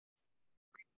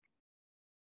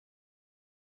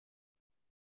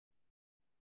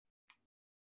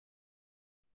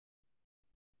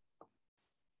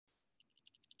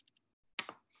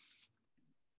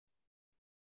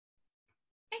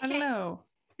Kate. Hello.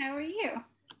 How are you?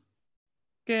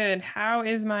 Good. How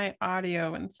is my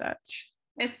audio and such?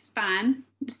 It's fine.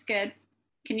 It's good.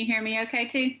 Can you hear me okay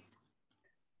too?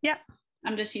 Yeah.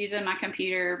 I'm just using my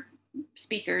computer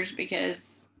speakers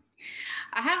because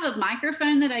I have a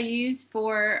microphone that I use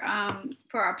for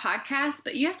our podcast,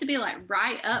 but you have to be like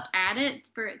right up at it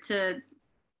for it to,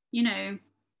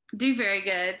 do very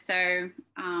good. So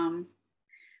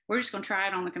we're just gonna try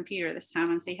it on the computer this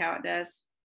time and see how it does.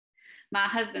 My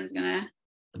husband's gonna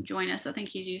join us. I think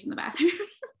he's using the bathroom.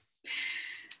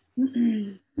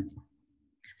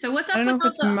 So what's up? I don't know if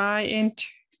with it's my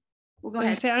Well, go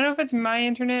ahead. I don't know if it's my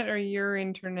internet or your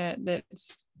internet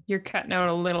you're cutting out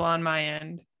a little on my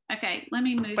end. Okay, let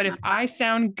me move. But if I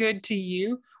sound good to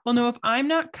you, well, no, if I'm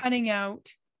not cutting out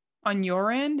on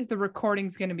your end, the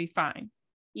recording's going to be fine.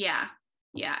 Yeah.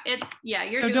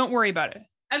 So don't worry about it.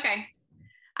 Okay.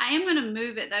 I am going to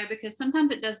move it though, because sometimes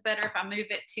it does better if I move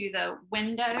it to the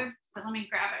window. So let me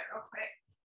grab it real quick.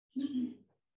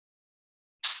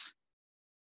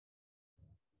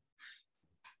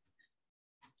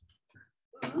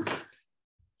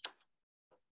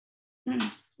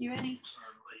 You ready?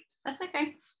 That's okay.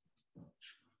 I'm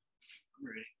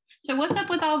ready. So what's up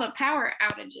with all the power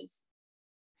outages?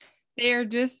 They're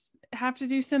just have to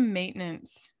do some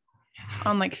maintenance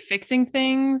on like fixing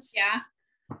things. Yeah.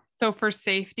 So for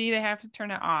safety, they have to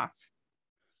turn it off.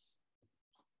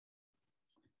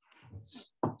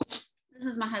 This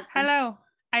is my husband. Hello.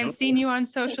 I've seen you on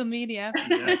social media.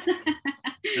 Yeah.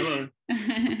 Hello.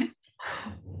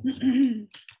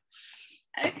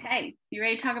 Okay. You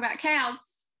ready to talk about cows?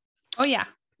 Oh, yeah.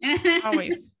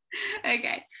 Always.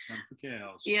 Okay. Time for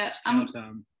cows. Yeah. It's cow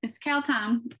time. It's cow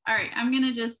time. All right. I'm going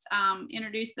to just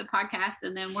introduce the podcast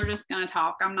and then we're just going to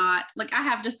talk. I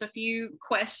have just a few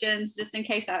questions just in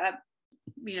case I,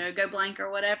 go blank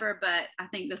or whatever, but I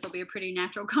think this will be a pretty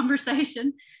natural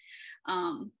conversation.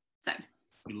 So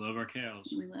we love our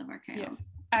cows. We love our cows. Yes.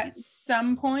 At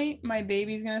some point, my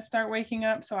baby's going to start waking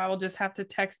up. So I will just have to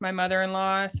text my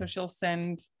mother-in-law. So she'll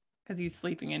send, because he's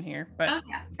sleeping in here. But oh,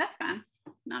 yeah, that's fine.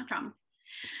 Not a problem.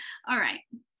 All right.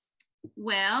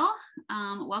 Well,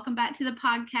 welcome back to the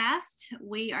podcast.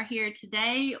 We are here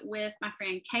today with my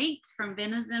friend Kate from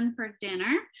Venison for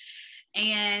Dinner.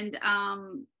 And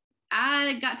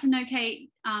I got to know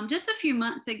Kate just a few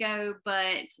months ago,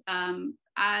 but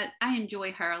I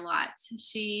enjoy her a lot.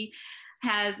 She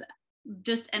has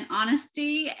just an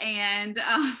honesty and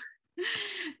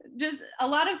just a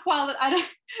lot of quality.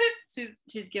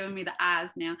 She's giving me the eyes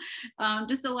now.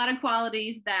 Just a lot of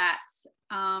qualities that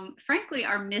frankly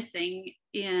are missing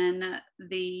in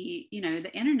the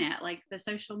the internet, like the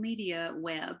social media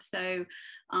web. So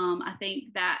I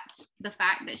think that the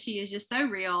fact that she is just so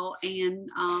real and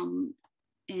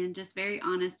just very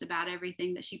honest about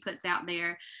everything that she puts out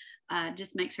there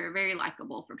just makes her very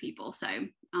likable for people. So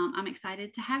I'm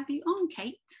excited to have you on,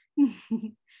 Kate.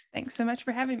 Thanks so much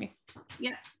for having me.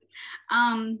 Yeah.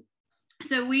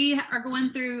 So we are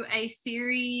going through a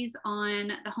series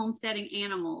on the homesteading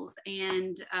animals,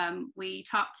 and we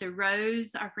talked to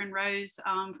Rose, our friend Rose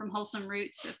from Wholesome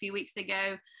Roots a few weeks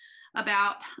ago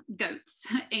about goats,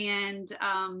 and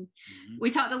we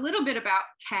talked a little bit about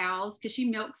cows because she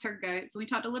milks her goats. We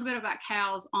talked a little bit about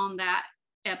cows on that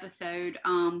episode,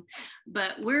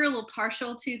 but we're a little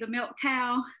partial to the milk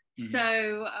cow.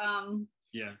 So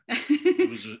yeah, it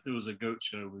was a goat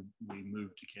show. We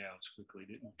moved to cows quickly,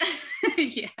 didn't we?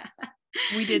 Yeah,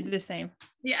 we did the same.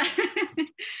 Yeah.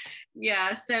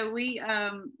 Yeah, so we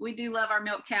do love our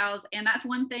milk cows, and that's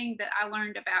one thing that I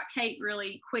learned about Kate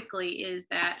really quickly is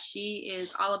that she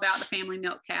is all about the family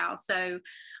milk cow. So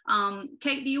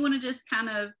Kate, do you want to just kind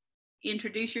of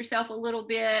introduce yourself a little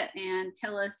bit and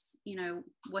tell us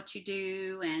what you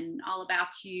do and all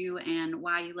about you and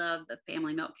why you love the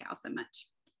family milk cow so much?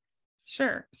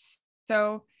 Sure.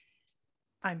 So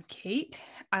I'm Kate.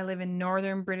 I live in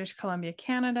northern British Columbia,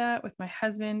 Canada, with my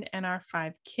husband and our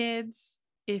 5 kids.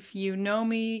 If you know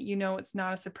me, you know it's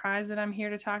not a surprise that I'm here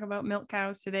to talk about milk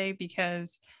cows today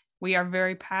because we are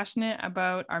very passionate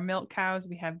about our milk cows.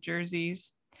 We have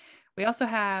Jerseys. We also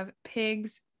have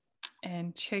pigs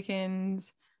and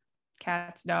chickens,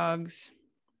 cats, dogs,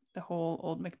 the whole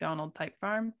old McDonald type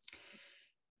farm.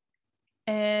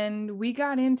 And we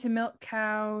got into milk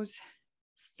cows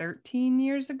 13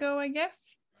 years ago, I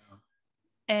guess. Wow.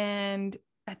 And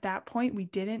at that point, we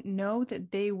didn't know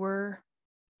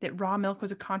that raw milk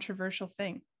was a controversial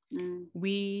thing.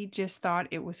 We just thought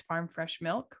it was farm fresh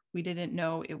milk. We didn't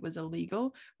know it was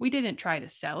illegal. We didn't try to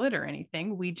sell it or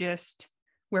anything.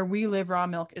 Where we live, raw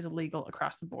milk is illegal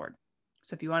across the board.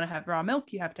 So if you want to have raw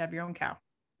milk, you have to have your own cow.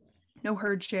 No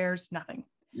herd shares, nothing.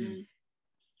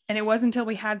 And it wasn't until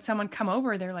we had someone come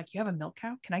over, they're like, you have a milk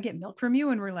cow? Can I get milk from you?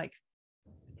 And we're like,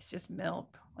 it's just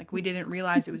milk. Like, we didn't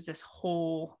realize it was this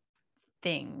whole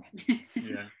thing.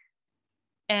 Yeah.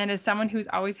 And as someone who's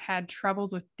always had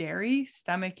troubles with dairy,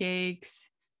 stomach aches,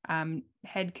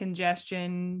 head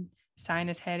congestion,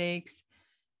 sinus headaches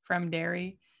from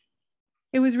dairy,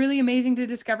 it was really amazing to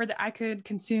discover that I could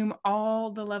consume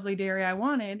all the lovely dairy I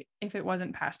wanted if it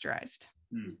wasn't pasteurized.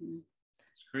 Mm-hmm.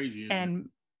 It's crazy, isn't And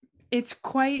it's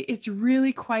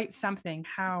really quite something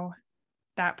how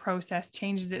that process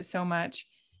changes it so much.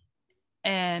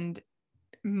 And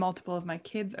multiple of my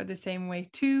kids are the same way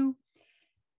too.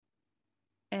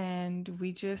 And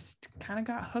we just kind of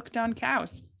got hooked on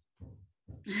cows.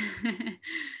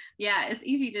 Yeah, it's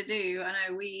easy to do. I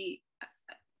know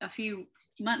a few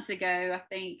months ago, I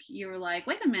think you were like,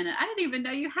 wait a minute, I didn't even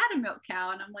know you had a milk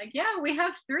cow. And I'm like, yeah, we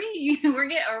have 3. we're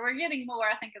getting more.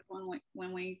 I think it's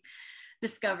when we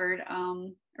discovered,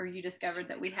 or you discovered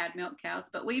that we had milk cows.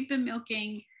 But we've been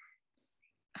milking.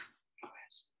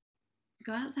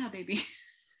 Go outside, baby.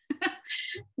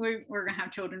 we're gonna have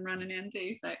children running in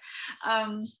too. So,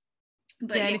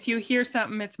 but yeah, and if you hear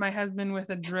something, it's my husband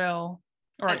with a drill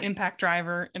or an impact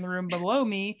driver in the room below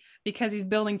me because he's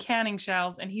building canning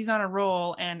shelves and he's on a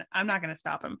roll, and I'm not going to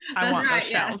stop him. I want those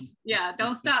shelves. Yeah,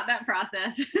 don't stop that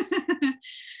process.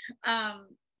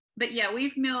 But yeah,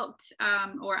 we've milked,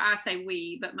 or I say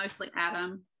we, but mostly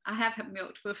Adam. I have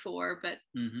milked before, but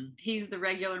he's the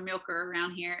regular milker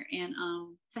around here. And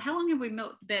so how long have we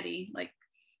milked Betty? Like,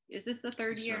 is this the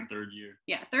third year? Third year.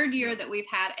 Yeah, third year that we've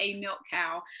had a milk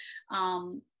cow.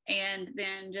 And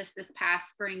then just this past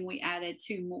spring, we added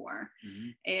 2 more.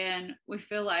 And we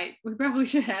feel like we probably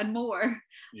should add more.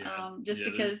 Yeah.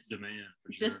 Because demand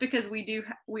for just sure. because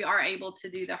we are able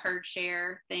to do the herd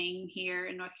share thing here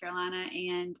in North Carolina,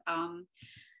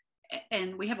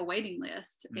 and we have a waiting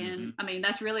list. And I mean,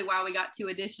 that's really why we got 2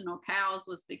 additional cows,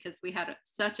 was because we had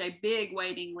such a big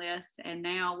waiting list, and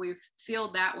now we've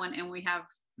filled that one, and we have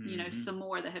some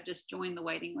more that have just joined the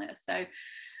waiting list. So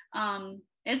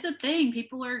it's a thing.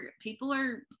 People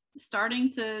are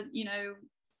starting to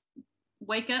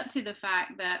wake up to the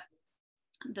fact that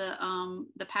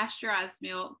the pasteurized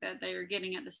milk that they are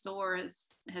getting at the store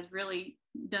has really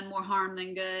done more harm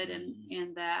than good,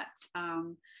 and that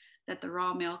that the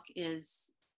raw milk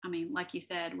is, I mean, like you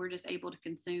said, we're just able to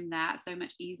consume that so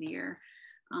much easier,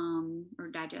 or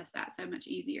digest that so much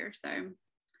easier. So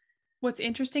what's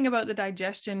interesting about the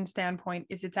digestion standpoint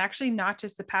is it's actually not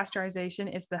just the pasteurization,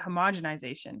 it's the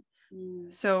homogenization.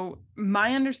 So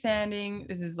my understanding,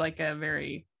 this is like a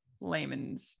very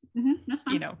layman's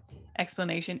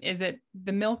explanation, is that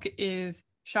the milk is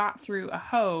shot through a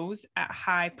hose at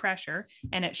high pressure,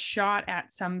 and it's shot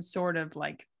at some sort of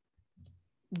like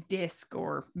disc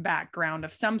or background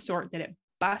of some sort that it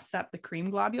busts up the cream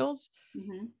globules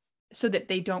so that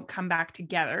they don't come back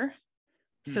together,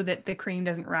 so that the cream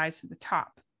doesn't rise to the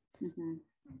top.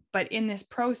 But in this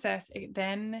process,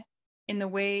 then in the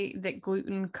way that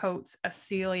gluten coats a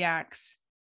celiac's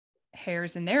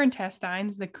hairs in their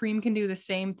intestines, the cream can do the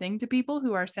same thing to people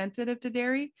who are sensitive to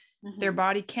dairy. Their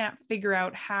body can't figure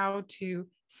out how to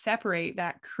separate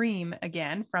that cream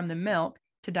again from the milk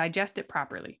to digest it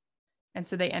properly. And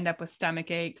so they end up with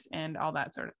stomach aches and all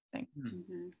that sort of thing.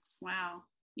 Wow.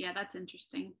 Yeah, that's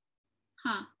interesting.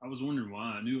 Huh. I was wondering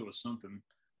why. I knew it was something.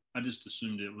 I just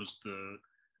assumed it was the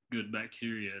good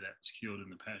bacteria that was killed in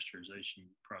the pasteurization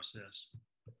process.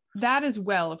 That as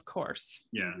well, of course.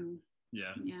 Yeah.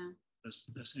 Yeah.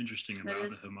 That's interesting about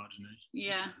the homogenized.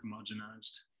 Yeah.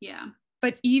 Homogenized. Yeah.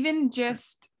 But even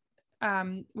just,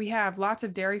 we have lots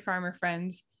of dairy farmer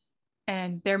friends,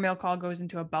 and their milk all goes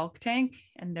into a bulk tank,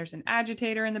 and there's an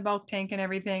agitator in the bulk tank and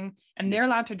everything, and they're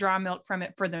allowed to draw milk from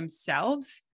it for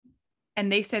themselves. And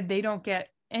they said they don't get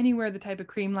anywhere the type of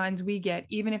cream lines we get,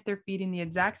 even if they're feeding the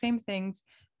exact same things,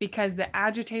 because the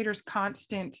agitator's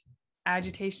constant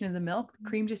agitation of the milk, the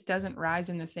cream just doesn't rise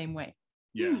in the same way.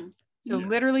 So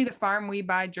literally the farm we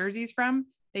buy jerseys from,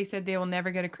 they said they will never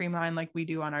get a cream line like we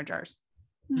do on our jars.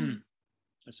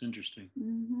 That's interesting.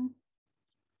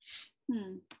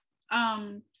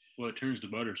 Well, it turns to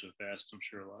butter so fast, I'm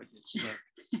sure like it's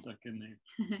stuck in there.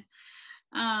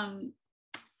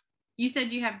 You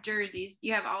said you have jerseys.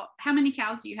 You have how many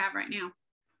cows do you have right now?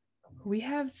 We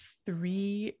have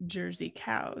 3 Jersey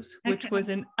cows, which was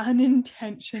an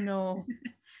unintentional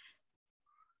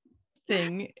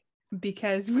thing,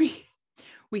 because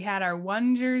we had our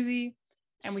one Jersey,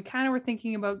 and we kind of were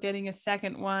thinking about getting a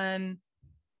second one,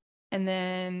 and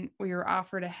then we were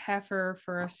offered a heifer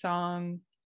for a song,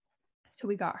 so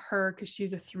we got her because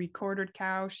she's a 3/4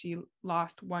 cow. She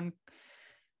lost one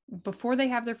before they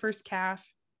have their first calf.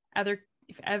 Other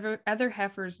if other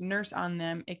heifers nurse on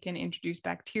them, it can introduce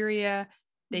bacteria.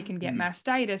 They can get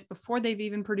mastitis before they've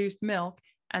even produced milk.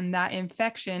 And that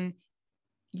infection,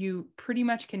 you pretty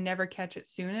much can never catch it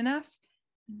soon enough.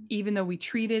 Even though we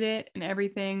treated it and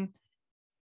everything,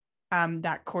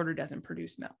 that quarter doesn't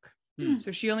produce milk.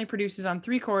 So she only produces on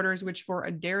 3 quarters, which for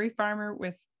a dairy farmer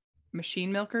with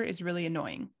machine milker is really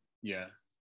annoying. Yeah.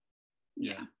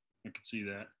 I could see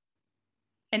that.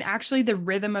 And actually the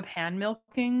rhythm of hand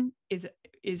milking is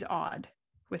odd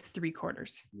with 3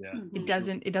 quarters. Yeah. It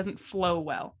doesn't flow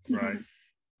well. Right.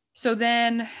 So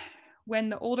then when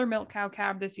the older milk cow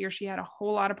calved this year, she had a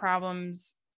whole lot of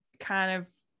problems, kind of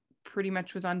pretty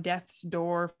much was on death's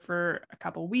door for a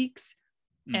couple weeks.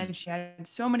 And she had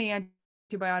so many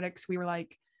antibiotics. We were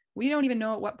like, we don't even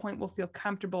know at what point we'll feel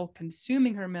comfortable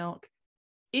consuming her milk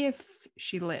if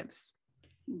she lives.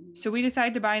 So we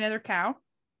decided to buy another cow,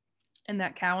 and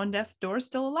that cow on death's door is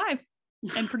still alive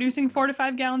and producing 4 to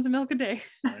 5 gallons of milk a day.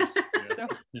 Nice. Yeah.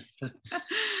 So,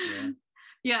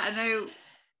 yeah, I know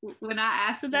when I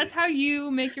asked. So that's how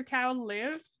you make your cow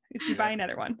live, is you buy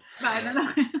another one. Buy another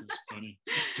one. That's funny.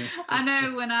 I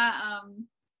know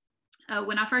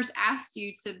when I first asked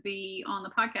you to be on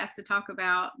the podcast to talk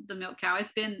about the milk cow,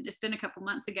 it's been a couple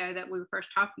months ago that we were first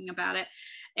talking about it,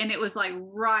 and it was like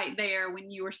right there when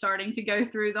you were starting to go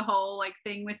through the whole like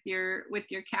thing with your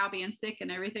cow being sick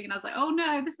and everything, and I was like, oh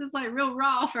no, this is like real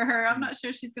raw for her. I'm not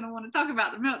sure she's going to want to talk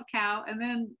about the milk cow, and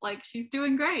then like she's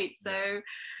doing great. So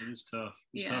it is tough.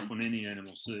 It's tough when any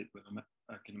animal's sick, but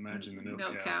I can imagine the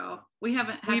milk cow. We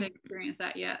haven't experienced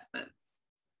that yet, but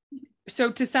so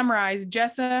to summarize,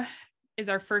 Jessa is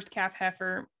our first calf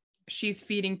heifer. She's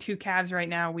feeding 2 calves right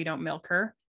now. We don't milk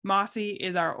her. Mossy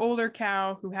is our older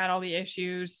cow who had all the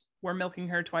issues. We're milking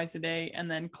her twice a day.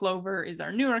 And then Clover is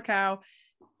our newer cow,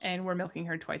 and we're milking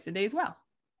her twice a day as well.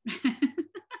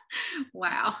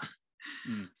 Wow.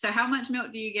 So how much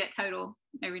milk do you get total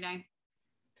every day?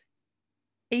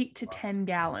 8 to 10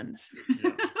 gallons.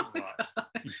 Yeah,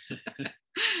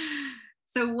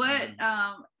 So what,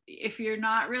 if you're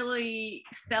not really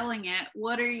selling it,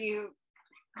 what are you,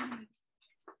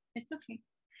 it's okay.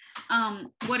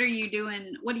 What are you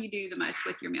doing? What do you do the most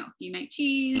with your milk? Do you make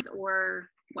cheese or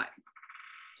what?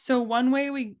 So one way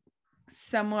we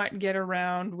somewhat get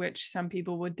around, which some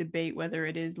people would debate whether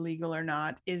it is legal or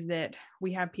not, is that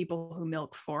we have people who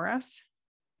milk for us.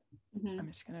 I'm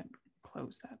just going to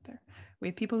close that there. We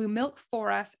have people who milk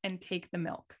for us and take the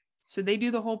milk. So they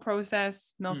do the whole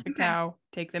process, milk the cow,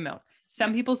 take the milk.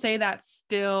 Some people say that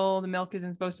still the milk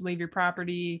isn't supposed to leave your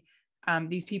property.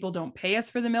 These people don't pay us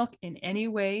for the milk in any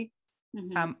way.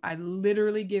 I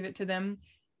literally give it to them.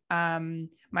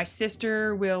 My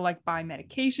sister will like buy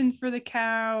medications for the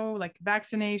cow, like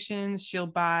vaccinations. She'll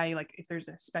buy like if there's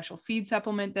a special feed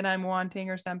supplement that I'm wanting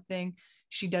or something.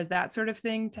 She does that sort of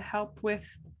thing to help with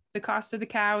the cost of the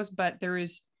cows, but there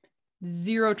is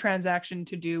zero transaction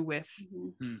to do with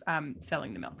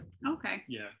selling the milk. Okay.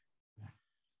 Yeah.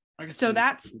 So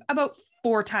that's about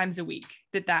 4 times a week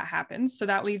that happens. So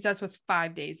that leaves us with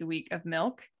 5 days a week of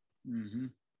milk.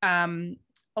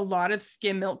 A lot of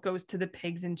skim milk goes to the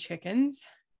pigs and chickens,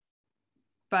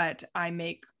 but I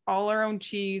make all our own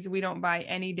cheese. We don't buy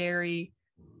any dairy,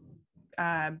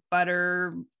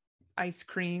 butter, ice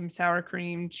cream, sour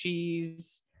cream,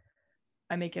 cheese.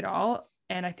 I make it all.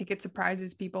 And I think it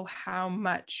surprises people how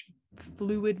much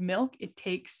fluid milk it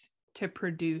takes to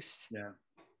produce. Yeah.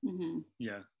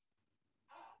 Yeah.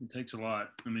 It takes a lot.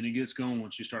 I mean, it gets going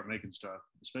once you start making stuff,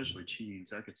 especially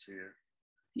cheese. I could see it.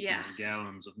 Yeah.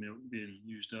 Gallons of milk being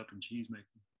used up in cheese making.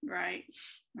 Right.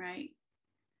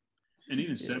 And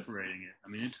even separating it. I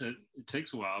mean, it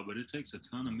takes a while, but it takes a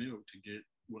ton of milk to get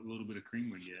what little bit of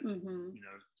cream we get. You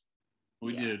know,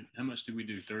 we did, how much did we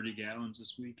do? 30 gallons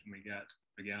this week, and we got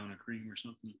a gallon of cream or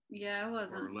something. Yeah, it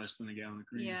wasn't. Or less than a gallon of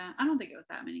cream. Yeah, I don't think it was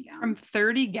that many gallons. From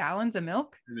 30 gallons of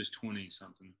milk? It was 20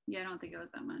 something. Yeah, I don't think it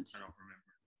was that much. I don't remember.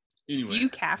 Anyway. Do you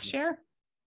calf share?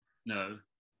 No,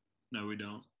 we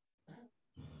don't.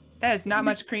 That is not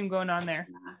much cream going on there.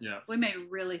 Yeah. We made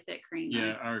really thick cream.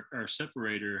 Yeah, our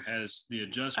separator has the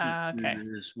adjustment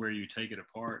is where you take it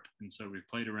apart. And so we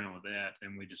played around with that,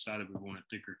 and we decided we wanted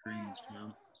thicker cream this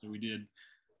time. So we did.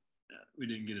 We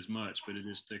didn't get as much, but it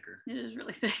is thicker. It is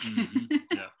really thick.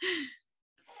 Yeah.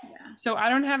 So I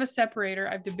don't have a separator.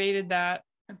 I've debated that,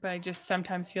 but I just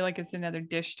sometimes feel like it's another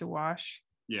dish to wash.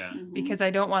 Yeah. Because I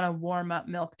don't want to warm up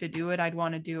milk to do it. I'd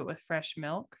want to do it with fresh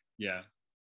milk. Yeah.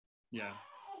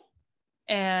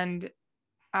 And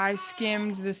I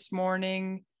skimmed this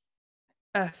morning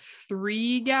a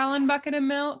 3-gallon bucket of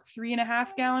milk,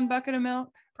 3.5-gallon bucket of milk,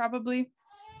 probably.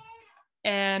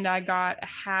 And I got a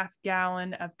 0.5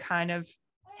 gallon of kind of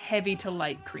heavy to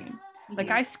light cream. Like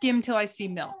I skim till I see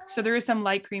milk. So there is some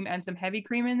light cream and some heavy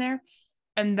cream in there.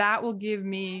 And that will give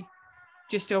me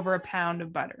just over a pound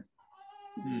of butter.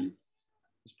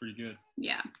 That's pretty good.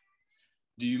 Yeah.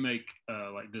 Do you make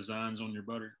like designs on your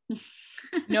butter?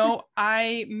 No,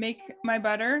 I make my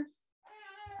butter.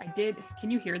 I did.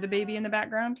 Can you hear the baby in the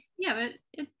background? Yeah, but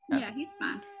he's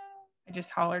fine. I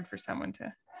just hollered for someone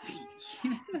to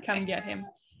come get him.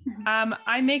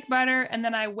 I make butter and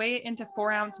then I weigh it into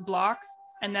 4-ounce blocks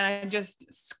and then I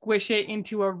just squish it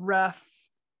into a rough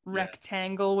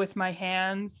rectangle with my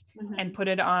hands and put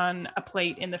it on a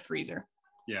plate in the freezer.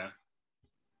 Yeah.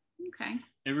 Okay.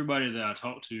 Everybody that I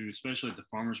talk to, especially at the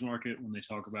farmer's market, when they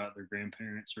talk about their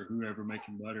grandparents or whoever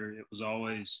making butter, it was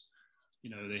always,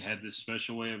 they had this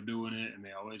special way of doing it, and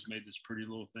they always made this pretty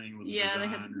little thing with they had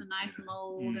the nice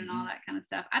mold and all that kind of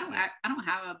stuff. I don't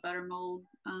have a butter mold.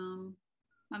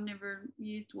 I've never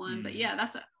used one, but yeah,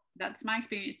 that's my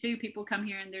experience too. People come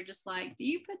here and they're just like, "Do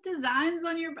you put designs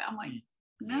on your?" I'm like,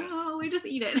 "No, we just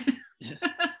eat it."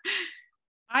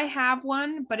 I have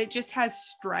one, but it just has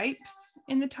stripes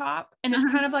in the top, and it's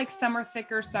kind of like some are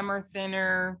thicker, some are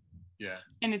thinner. Yeah,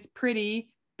 and it's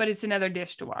pretty, but it's another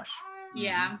dish to wash.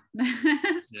 Yeah,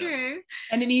 that's true.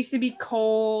 And it needs to be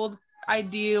cold,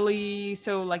 ideally.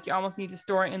 So like you almost need to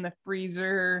store it in the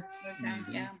freezer. Okay,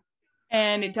 yeah.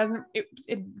 And it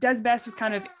does best with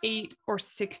kind of 8 or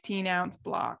 16-ounce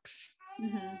blocks.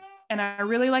 And I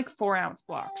really like 4-ounce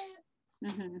blocks.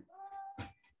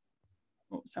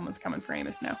 Oh, someone's coming for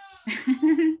Amos now.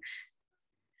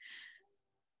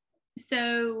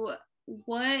 So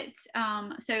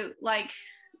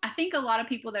I think a lot of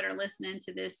people that are listening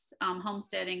to this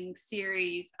homesteading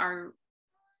series are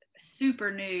super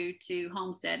new to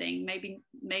homesteading.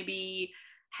 Maybe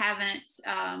haven't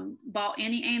bought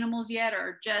any animals yet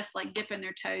or just like dipping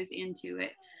their toes into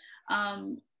it.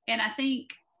 And I think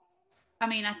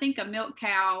a milk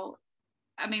cow,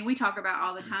 we talk about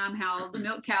all the time how the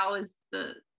milk cow is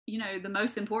the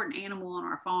most important animal on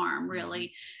our farm,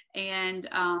 really. And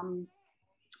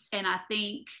I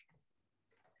think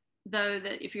though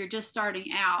that if you're just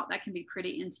starting out, that can be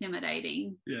pretty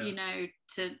intimidating,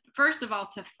 to first of all,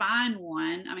 to find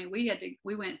one.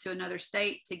 We went to another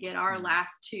state to get our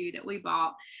last 2 that we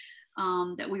bought,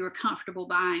 that we were comfortable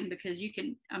buying, because you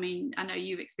can, I know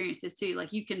you've experienced this too,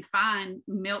 like you can find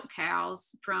milk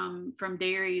cows from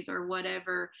dairies or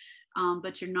whatever,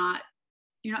 but you're not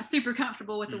super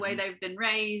comfortable with the way they've been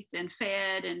raised and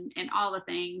fed and all the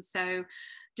things. So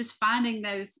just finding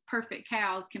those perfect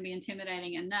cows can be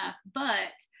intimidating enough,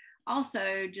 but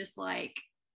also just like,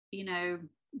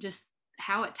 just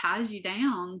how it ties you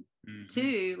down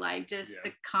too, like just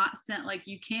the constant, like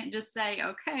you can't just say,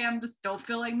 okay, don't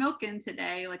feel like milking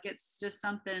today. Like it's just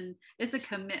something, it's a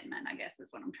commitment, I guess is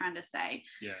what I'm trying to say.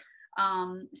 Yeah.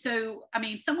 So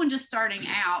someone just starting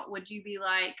out, would you be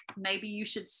like, maybe you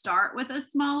should start with a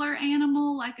smaller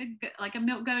animal like a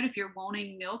milk goat if you're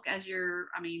wanting milk as your,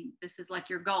 this is like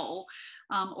your goal,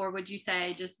 or would you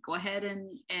say just go ahead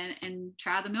and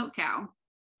try the milk cow?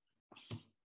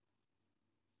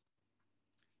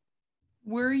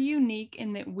 We're unique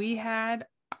in that we had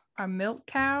a milk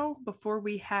cow before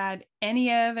we had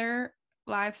any other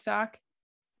livestock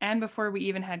and before we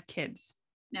even had kids.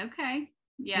 Okay.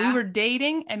 Yeah. We were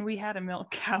dating and we had a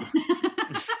milk cow.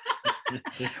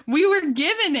 We were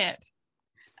given it.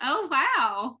 Oh,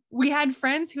 wow. We had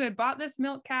friends who had bought this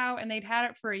milk cow and they'd had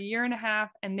it for 1.5 years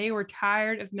and they were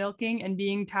tired of milking and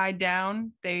being tied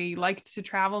down. They liked to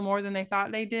travel more than they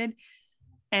thought they did.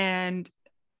 And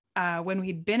when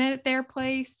we'd been at their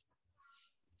place,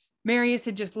 Marius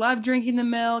had just loved drinking the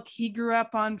milk. He grew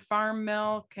up on farm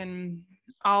milk and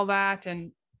all that.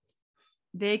 And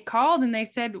they called and they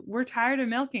said, we're tired of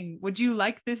milking. Would you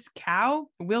like this cow?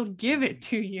 We'll give it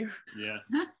to you. Yeah.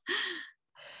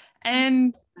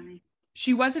 And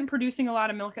she wasn't producing a lot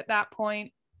of milk at that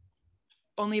point,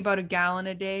 only about 1 gallon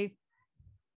a day.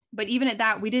 But even at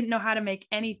that, we didn't know how to make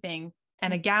anything.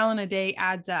 And 1 gallon a day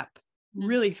adds up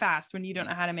really fast when you don't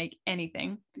know how to make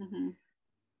anything.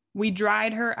 We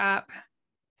dried her up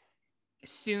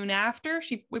soon after.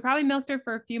 We probably milked her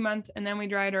for a few months and then we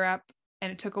dried her up, and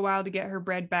it took a while to get her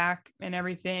bred back and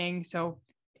everything. So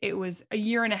it was 1.5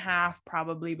 years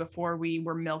probably before we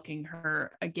were milking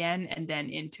her again and then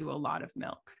into a lot of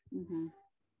milk.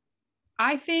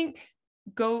 I think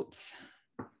goats,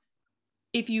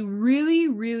 if you really,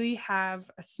 really have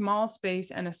a small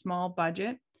space and a small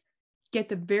budget, get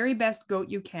the very best goat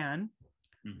you can.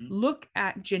 Look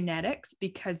at genetics,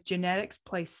 because genetics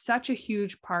play such a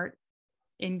huge part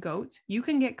in goats. You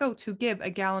can get goats who give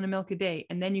 1 gallon of milk a day,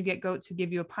 and then you get goats who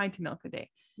give you 1 pint of milk a day.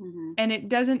 And it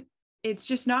doesn't it's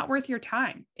just not worth your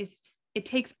time. It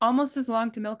takes almost as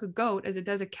long to milk a goat as it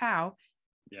does a cow.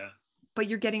 Yeah. But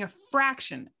you're getting a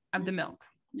fraction of the milk.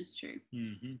 That's true.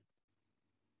 Mm-hmm.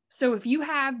 So if you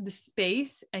have the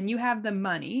space and you have the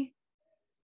money,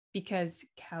 because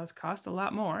cows cost a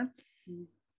lot more,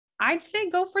 I'd say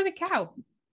go for the cow.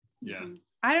 Yeah.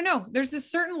 I don't know. There's a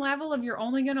certain level of you're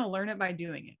only going to learn it by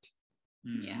doing it.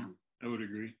 Mm-hmm. Yeah. I would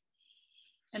agree.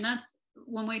 And that's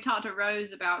when we talked to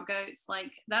Rose about goats,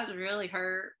 like that was really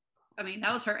her. I mean,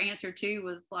 that was her answer too,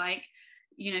 was like,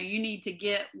 you know, you need to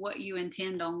get what you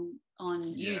intend on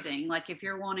using. Like if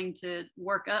you're wanting to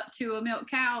work up to a milk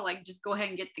cow, like just go ahead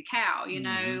and get the cow, you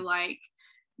know, like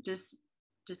just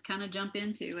kind of jump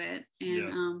into it.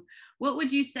 And what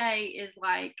would you say is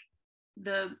like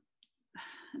the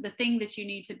thing that you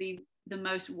need to be the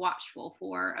most watchful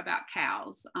for about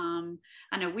cows?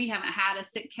 I know we haven't had a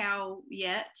sick cow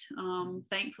yet,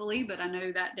 thankfully, but I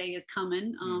know that day is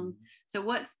coming. So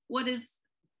what is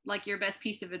like your best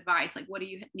piece of advice? Like, what do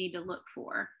you need to look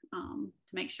for to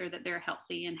make sure that they're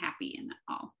healthy and happy and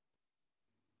all?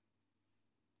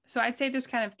 So I'd say there's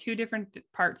kind of two different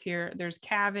parts here. There's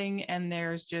calving and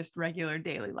there's just regular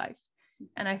daily life.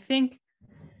 And I think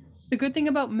the good thing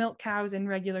about milk cows in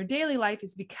regular daily life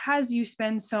is because you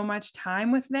spend so much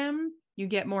time with them, you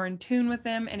get more in tune with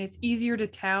them, and it's easier to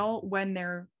tell when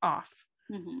they're off.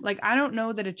 Like, I don't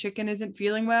know that a chicken isn't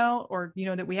feeling well, or, you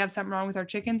know, that we have something wrong with our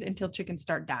chickens until chickens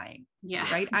start dying. Yeah.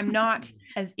 Right. I'm not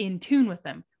as in tune with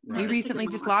them. Right. We recently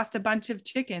just lost a bunch of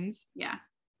chickens. Yeah.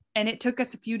 And it took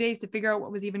us a few days to figure out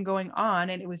what was even going on.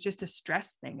 And it was just a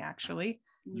stress thing, actually.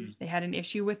 They had an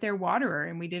issue with their waterer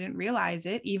and we didn't realize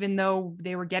it, even though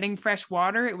they were getting fresh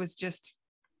water. It was just,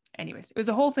 anyways, it was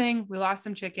a whole thing. We lost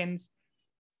some chickens.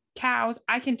 Cows,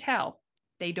 I can tell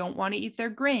they don't want to eat their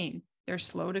grain. They're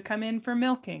slow to come in for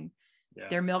milking. Yeah.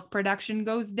 Their milk production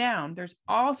goes down. There's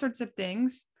all sorts of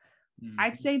things.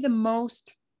 I'd say the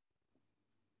most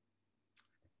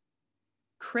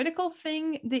critical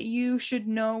thing that you should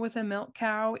know with a milk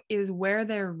cow is where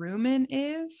their rumen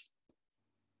is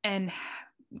and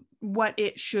what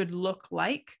it should look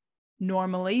like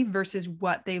normally versus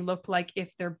what they look like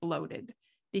if they're bloated.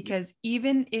 Because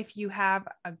even if you have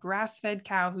a grass-fed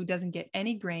cow who doesn't get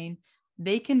any grain,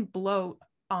 they can bloat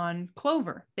on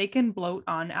clover. They can bloat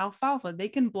on alfalfa. They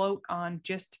can bloat on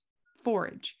just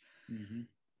forage.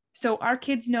 So our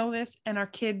kids know this, and our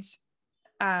kids,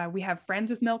 we have friends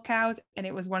with milk cows, and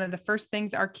it was one of the first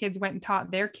things our kids went and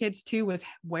taught their kids too was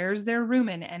where's their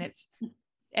rumen,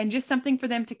 and just something for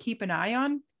them to keep an eye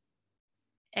on.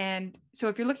 And so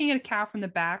if you're looking at a cow from the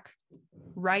back,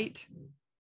 right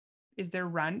is their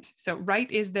runt. So right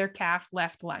is their calf,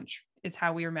 left lunch is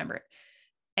how we remember it.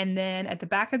 And then at the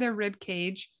back of their rib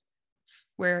cage,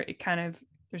 where it kind of,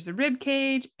 there's the rib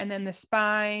cage and then the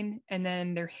spine and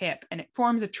then their hip, and it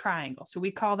forms a triangle. So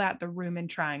we call that the rumen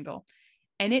triangle.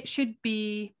 And it should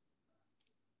be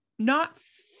not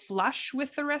flush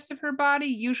with the rest of her body,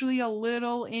 usually a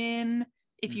little in.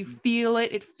 If you feel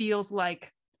it, it feels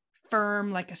like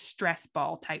firm, like a stress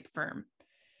ball type firm.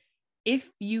 If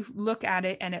you look at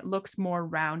it and it looks more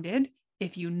rounded,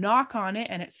 if you knock on it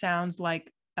and it sounds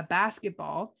like a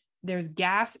basketball, there's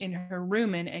gas in her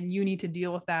rumen and you need to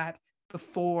deal with that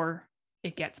before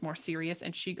it gets more serious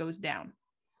and she goes down.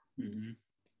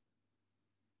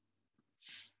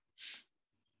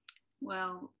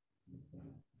 Well,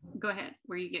 go ahead.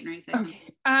 Were you getting ready to say something?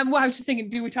 Well, I was just thinking,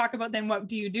 do we talk about then what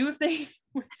do you do if they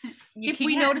if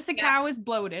we notice a cow is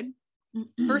bloated?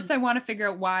 First, I want to figure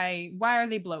out why are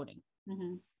they bloating?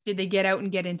 Did they get out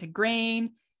and get into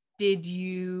grain? Did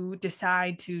you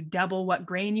decide to double what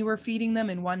grain you were feeding them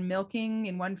in one milking,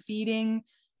 in one feeding?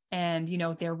 And, you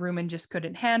know, their rumen just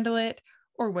couldn't handle it.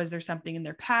 Or was there something in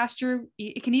their pasture?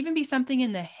 It can even be something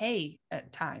in the hay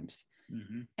at times.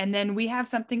 And then we have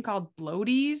something called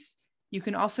bloaties. You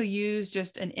can also use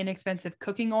just an inexpensive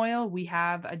cooking oil. We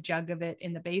have a jug of it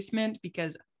in the basement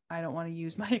because I don't want to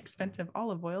use my expensive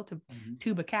olive oil to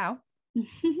tube a cow.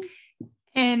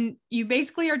 And you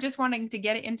basically are just wanting to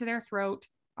get it into their throat.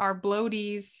 Our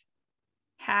bloaties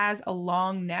has a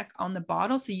long neck on the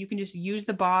bottle, so you can just use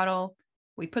the bottle.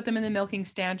 We put them in the milking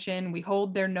stanchion. We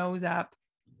hold their nose up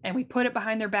and we put it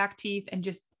behind their back teeth and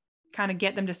just kind of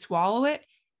get them to swallow it.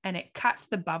 And it cuts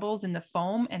the bubbles in the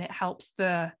foam and it helps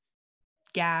the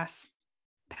gas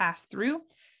pass through.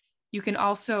 You can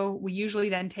also, we usually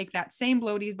then take that same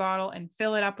bloaties bottle and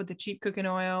fill it up with the cheap cooking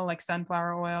oil, like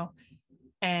sunflower oil,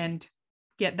 and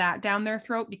get that down their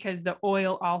throat because the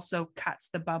oil also cuts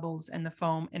the bubbles and the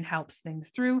foam and helps things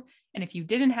through. And if you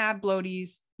didn't have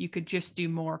bloaties, you could just do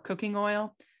more cooking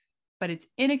oil, but it's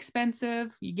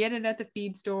inexpensive. You get it at the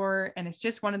feed store and it's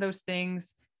just one of those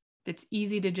things. that's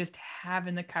easy to just have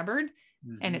in the cupboard,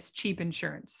 and it's cheap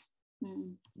insurance.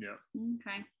 Yeah.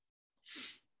 Okay.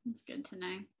 That's good to know.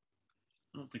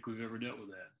 I don't think we've ever dealt with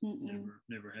that.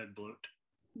 Never had bloat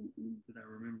that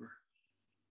I remember.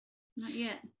 Not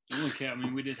yet. The only cow, I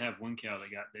mean, we did have one cow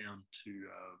that got down to,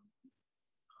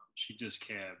 she just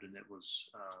calved, and it was,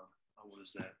 what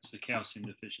is that? It's a calcium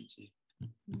deficiency.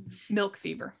 Milk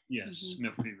fever. Yes,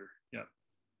 milk fever. Yep.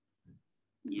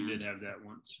 Yeah. We did have that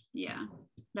once. Yeah.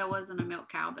 That wasn't a milk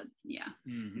cow, but yeah.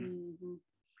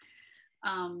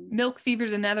 Milk fever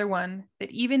is another one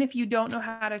that even if you don't know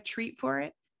how to treat for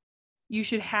it, you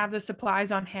should have the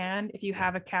supplies on hand if you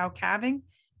have a cow calving,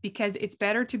 because it's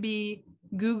better to be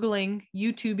Googling,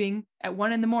 YouTubing at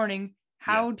 1 a.m.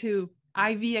 how to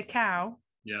IV a cow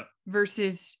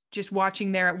versus just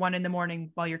watching there at 1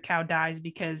 a.m. while your cow dies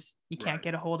because you can't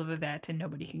get a hold of a vet and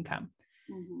nobody can come.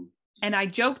 And I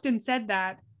joked and said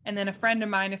that. And then a friend of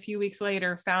mine a few weeks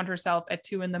later found herself at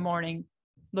 2 a.m.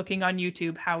 looking on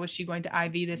YouTube, how was she going to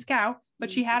IV this cow?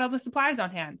 But she had all the supplies on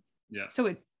hand. Yeah. So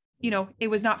it, it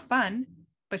was not fun,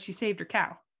 but she saved her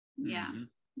cow. Yeah.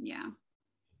 Yeah.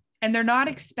 And they're not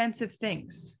expensive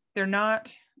things. They're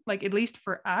not, like, at least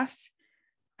for us,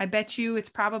 I bet you it's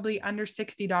probably under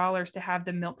 $60 to have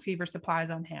the milk fever supplies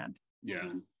on hand.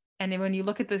 Yeah. And then when you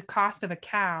look at the cost of a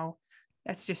cow,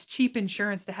 that's just cheap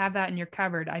insurance to have that in your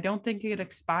cupboard. I don't think it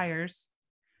expires.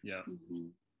 Yeah,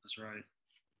 that's right.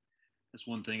 That's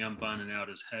one thing I'm finding out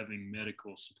is having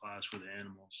medical supplies for the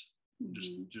animals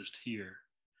just here.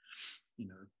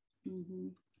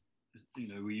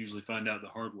 We usually find out the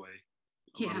hard way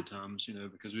a lot of times,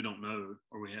 because we don't know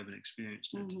or we haven't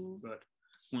experienced it. But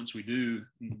once we do,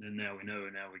 then now we know,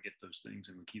 and now we get those things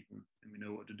and we keep them and we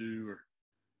know what to do, or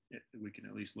we can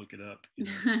at least look it up.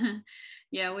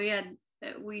 Yeah, we had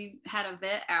a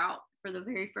vet out for the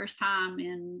very first time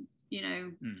in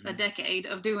a decade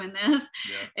of doing this,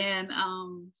 and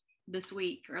this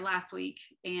week or last week,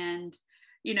 and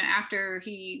after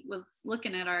he was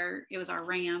looking at our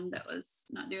ram that was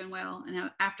not doing well, and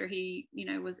after he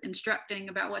was instructing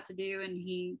about what to do, and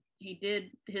he did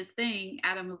his thing,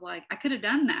 Adam was like, I could have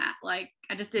done that, like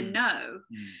I just didn't know.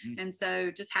 And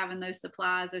so just having those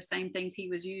supplies, those same things he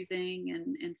was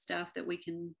using and stuff that we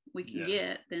can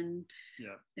get, then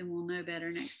we'll know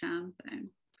better next time. So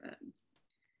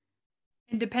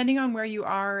and depending on where you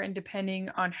are and depending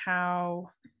on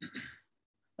how,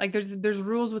 like there's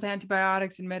rules with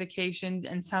antibiotics and medications,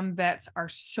 and some vets are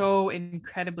so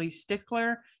incredibly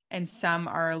stickler and some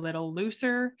are a little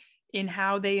looser in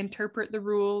how they interpret the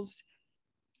rules.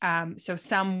 So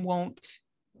some won't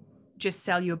just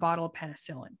sell you a bottle of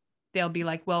penicillin. They'll be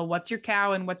like, well, what's your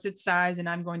cow and what's its size? And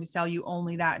I'm going to sell you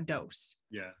only that dose.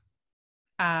 Yeah.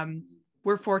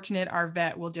 We're fortunate our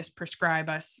vet will just prescribe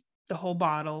us the whole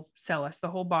bottle, sell us the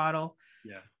whole bottle.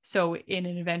 Yeah. So in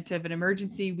an event of an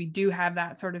emergency, we do have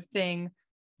that sort of thing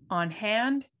on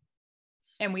hand.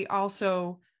 And we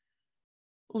also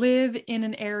live in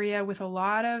an area with a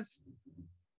lot of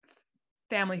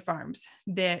family farms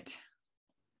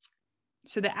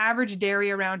so the average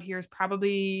dairy around here is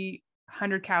probably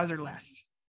 100 cows or less.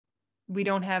 We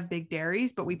don't have big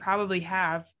dairies, but we probably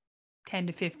have 10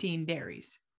 to 15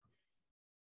 dairies.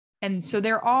 And so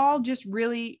they're all just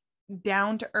really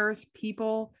down to earth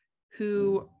people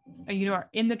who, are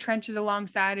in the trenches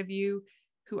alongside of you,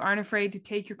 who aren't afraid to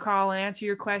take your call and answer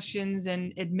your questions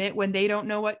and admit when they don't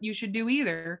know what you should do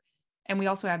either. And we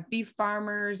also have beef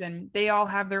farmers, and they all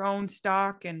have their own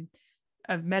stock and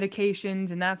of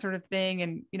medications and that sort of thing.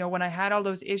 And, when I had all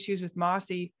those issues with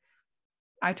Mossy,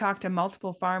 I talked to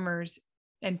multiple farmers,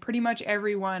 and pretty much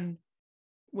everyone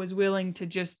was willing to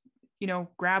just,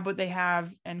 grab what they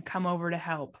have and come over to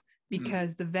help,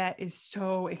 because the vet is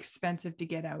so expensive to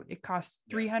get out. It costs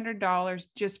 $300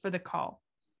 just for the call.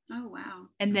 Oh, wow.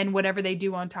 And then whatever they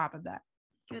do on top of that.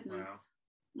 Goodness.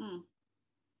 Wow.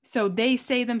 So they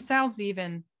say themselves,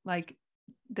 even like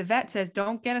the vet says,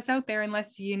 don't get us out there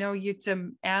unless, it's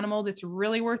an animal that's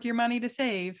really worth your money to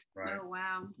save. Right. Oh,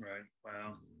 wow. Right.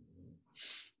 Wow.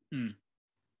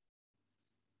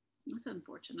 That's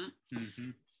unfortunate.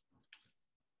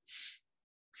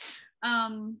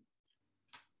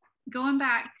 Going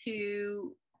back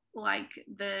to like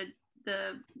the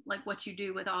like what you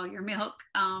do with all your milk.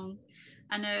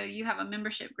 I know you have a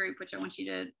membership group, which I want you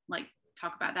to like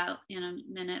talk about that in a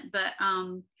minute, but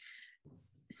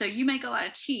so you make a lot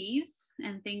of cheese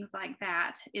and things like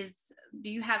that. Do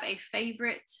you have a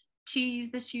favorite cheese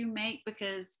that you make?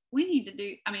 Because we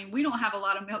don't have a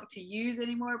lot of milk to use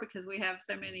anymore because we have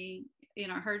so many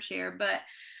in our herd share, but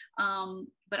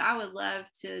I would love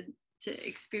to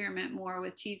experiment more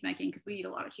with cheese making, because we eat a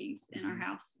lot of cheese in our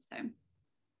house. So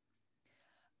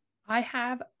I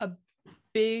have a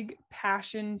big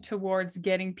passion towards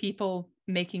getting people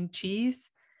making cheese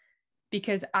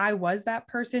because I was that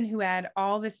person who had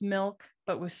all this milk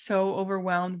but was so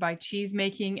overwhelmed by cheese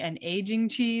making and aging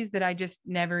cheese that I just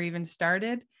never even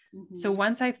started. Mm-hmm. So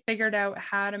once I figured out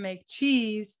how to make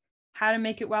cheese, how to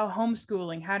make it while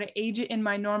homeschooling, how to age it in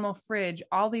my normal fridge,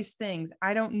 all these things,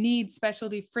 I don't need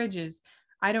specialty fridges.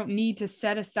 I don't need to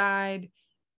set aside,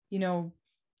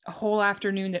 a whole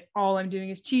afternoon that all I'm doing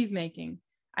is cheese making.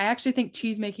 I actually think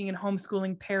cheese making and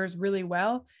homeschooling pairs really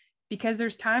well because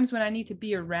there's times when I need to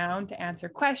be around to answer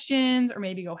questions or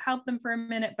maybe go help them for a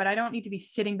minute, but I don't need to be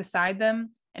sitting beside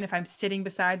them. And if I'm sitting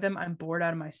beside them, I'm bored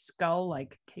out of my skull.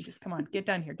 Like, okay, just come on, get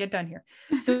done here.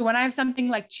 So when I have something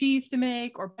like cheese to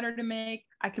make or butter to make,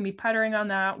 I can be puttering on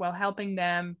that while helping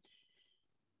them.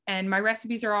 And my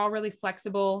recipes are all really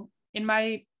flexible. In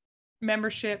my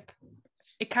membership,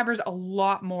 it covers a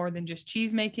lot more than just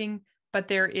cheese making, but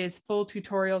there is full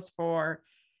tutorials for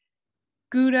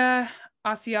Gouda,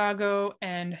 Asiago,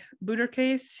 and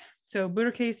Butterkäse. So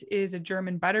Butterkäse is a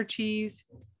German butter cheese.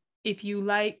 If you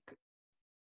like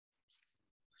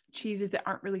cheeses that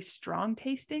aren't really strong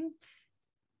tasting,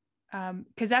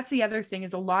 because that's the other thing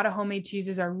is a lot of homemade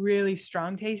cheeses are really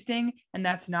strong tasting, and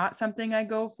that's not something I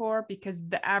go for because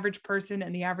the average person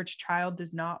and the average child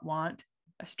does not want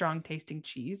a strong tasting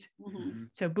cheese. Mm-hmm.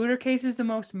 So Butterkäse is the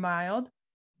most mild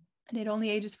and it only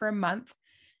ages for a month.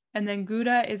 And then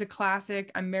Gouda is a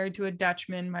classic. I'm married to a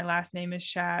Dutchman. My last name is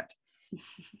Schat.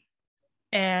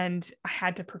 And I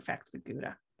had to perfect the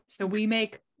Gouda. So we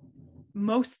make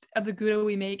most of the Gouda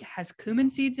we make has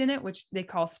cumin seeds in it, which they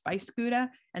call spiced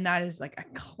Gouda. And that is like a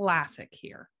classic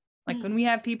here. Like when we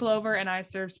have people over and I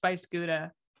serve spiced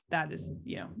Gouda, that is,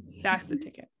 that's the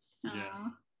ticket. Yeah.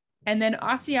 And then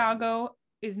Asiago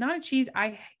is not a cheese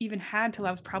I even had till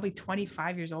I was probably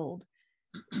 25 years old.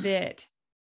 That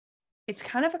it's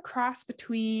kind of a cross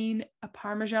between a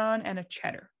Parmesan and a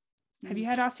cheddar. Have you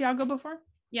had Asiago before?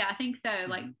 Yeah, I think so.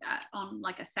 Like on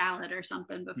like a salad or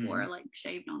something before, like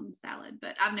shaved on salad.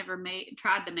 But I've never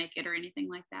tried to make it or anything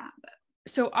like that. But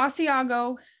so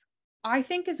Asiago, I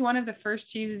think, is one of the first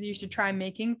cheeses you should try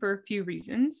making for a few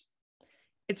reasons.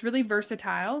 It's really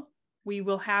versatile. We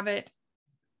will have it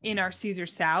in our Caesar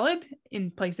salad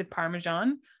in place of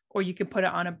Parmesan, or you could put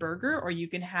it on a burger, or you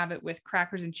can have it with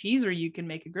crackers and cheese, or you can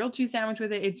make a grilled cheese sandwich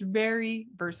with it. It's very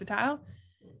versatile.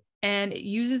 And it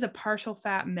uses a partial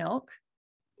fat milk.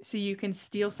 So you can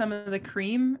steal some of the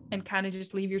cream and kind of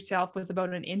just leave yourself with about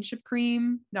an inch of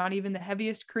cream, not even the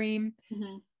heaviest cream.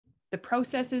 Mm-hmm. The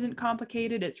process isn't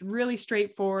complicated. It's really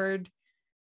straightforward.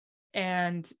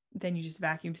 And then you just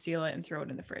vacuum seal it and throw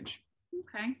it in the fridge.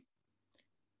 Okay.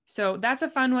 So that's a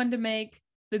fun one to make.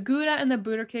 The Gouda and the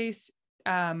Butterkäse,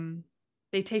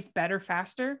 they taste better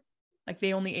faster. Like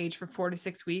they only age for 4 to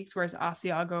 6 weeks, whereas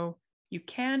Asiago you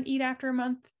can eat after a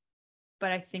month,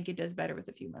 but I think it does better with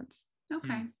a few months.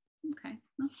 Okay. Okay.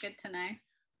 That's good to know.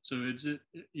 So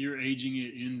you're aging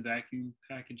it in vacuum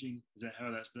packaging? Is that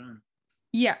how that's done?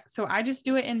 Yeah. So I just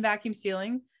do it in vacuum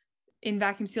seal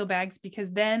bags,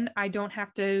 because then I don't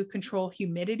have to control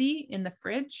humidity in the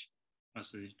fridge. I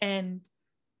see. And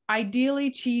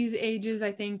ideally cheese ages,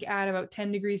 I think, at about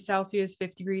 10 degrees Celsius,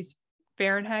 50 degrees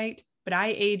Fahrenheit, but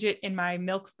I age it in my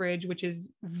milk fridge, which is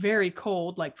very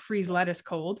cold, like freeze lettuce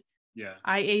cold. Yeah.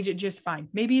 I age it just fine.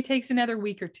 Maybe it takes another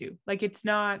week or two. Like it's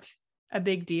not a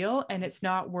big deal and it's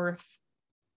not worth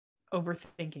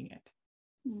overthinking it.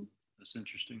 That's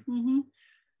interesting. Mm-hmm.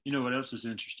 You know what else is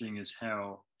interesting is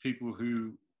how people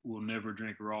who will never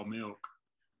drink raw milk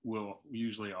will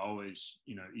usually always,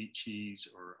 eat cheese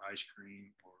or ice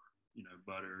cream or,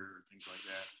 butter or things like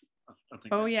that. I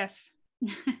think yes.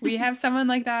 We have someone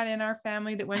like that in our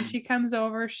family that when she comes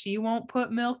over, she won't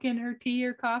put milk in her tea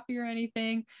or coffee or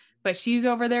anything, but she's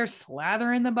over there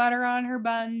slathering the butter on her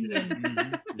buns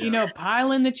and,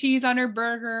 piling the cheese on her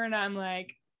burger. And I'm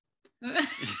like,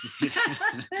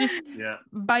 just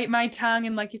bite my tongue.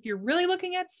 And like, if you're really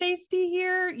looking at safety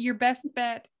here, your best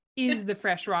bet is the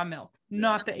fresh raw milk,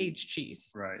 not the aged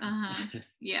cheese. Right.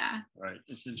 Yeah. Right.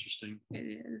 It's interesting.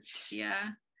 It is. Yeah.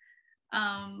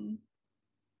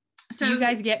 So do you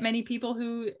guys get many people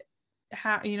who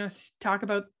talk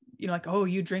about, like, oh,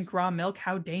 you drink raw milk,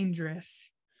 how dangerous?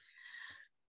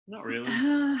 Not really.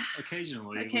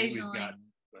 Occasionally. We've gotten,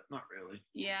 but not really.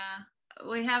 Yeah.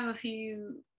 We have a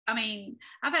few. I mean,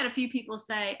 I've had a few people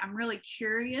say, I'm really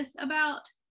curious about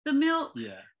the milk,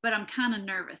 but I'm kind of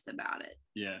nervous about it.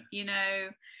 Yeah.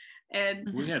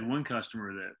 And we had one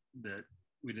customer that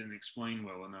we didn't explain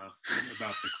well enough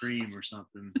about the cream or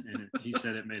something, and he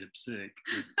said it made him sick.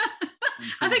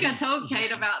 I think I told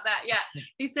Kate about that. Yeah,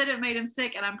 he said it made him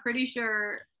sick, and I'm pretty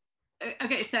sure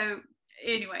okay, so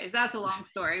anyways, that's a long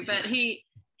story, but he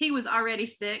was already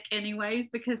sick anyways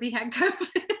because he had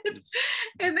COVID.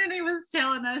 And then he was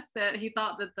telling us that he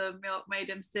thought that the milk made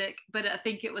him sick, but I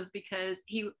think it was because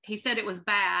he said it was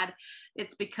bad.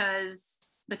 It's because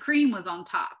the cream was on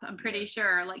top. I'm pretty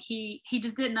sure. Like he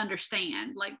just didn't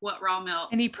understand like what raw milk.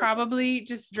 And he probably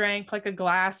just drank like a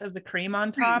glass of the cream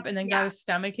on top and then got a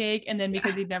stomach ache. And then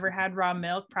because he'd never had raw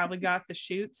milk, probably got the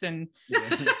shoots and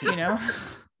you know.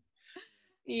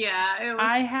 Yeah.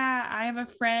 I have a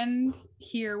friend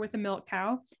here with a milk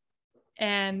cow,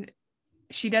 and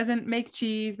she doesn't make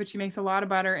cheese, but she makes a lot of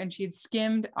butter, and she had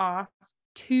skimmed off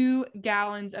 2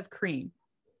 gallons of cream,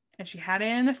 and she had it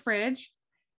in the fridge,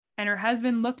 and her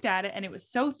husband looked at it and it was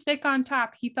so thick on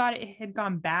top, he thought it had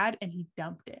gone bad and he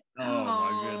dumped it. Oh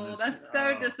my goodness. That's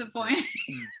so disappointing.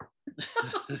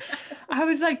 I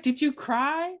was like, did you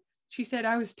cry? She said,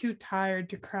 I was too tired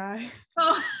to cry.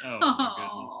 Oh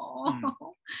my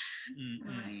goodness.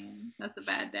 Man, that's a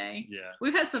bad day. Yeah.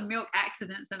 We've had some milk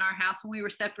accidents in our house when we were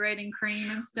separating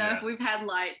cream and stuff. Yeah. We've had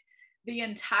like the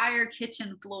entire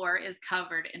kitchen floor is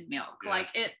covered in milk. Yeah. Like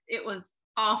it was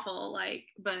awful. Like,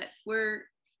 but we're,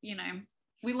 you know,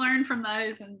 we learn from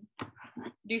those and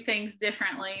do things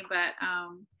differently. But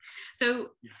so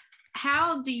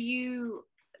how do you,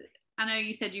 I know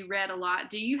you said you read a lot.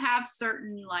 Do you have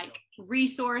certain like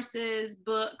resources,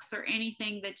 books, or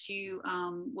anything that you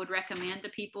would recommend to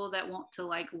people that want to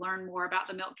like learn more about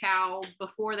the milk cow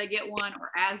before they get one or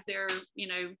as they're, you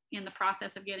know, in the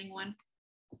process of getting one?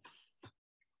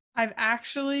 I've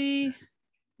actually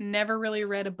never really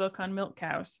read a book on milk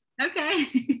cows. Okay.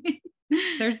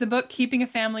 There's the book Keeping a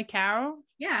Family Cow.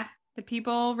 Yeah. That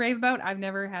people rave about. I've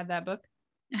never had that book.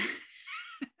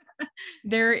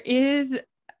 There is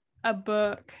a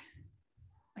book,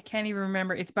 I can't even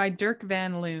remember. It's by Dirk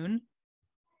Van Loon.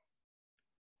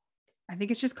 I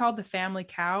think it's just called The Family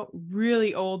Cow.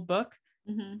 Really old book.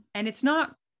 Mm-hmm. And it's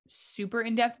not super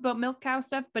in-depth about milk cow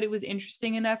stuff, but it was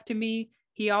interesting enough to me.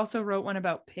 He also wrote one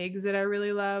about pigs that I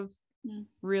really love.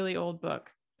 Really old book.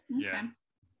 Yeah.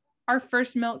 Our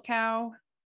first milk cow,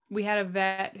 we had a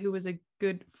vet who was a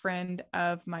good friend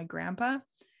of my grandpa.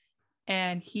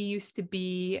 And he used to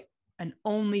be an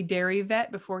only dairy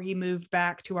vet before he moved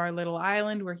back to our little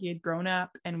island where he had grown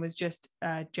up and was just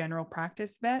a general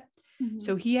practice vet. Mm-hmm.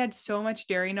 So he had so much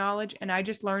dairy knowledge, and I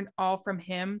just learned all from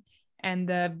him. And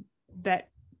the vet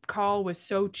call was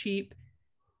so cheap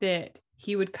that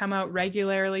he would come out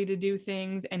regularly to do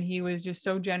things, and he was just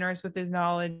so generous with his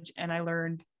knowledge, and I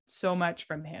learned so much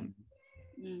from him.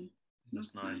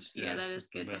 That's nice. Yeah, that is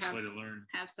good. The best way to learn.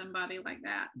 Have somebody like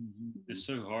that. It's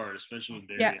so hard, especially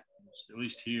with dairy. At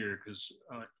least here, because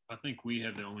I think we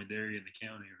have the only dairy in the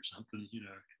county or something. You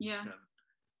know. Yeah.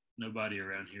 Nobody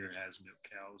around here has milk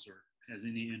cows or has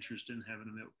any interest in having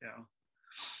a milk cow.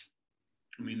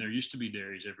 I mean, there used to be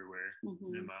dairies everywhere.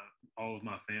 And all of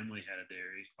my family had a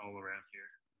dairy all around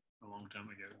here a long time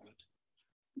ago. But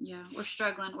yeah, we're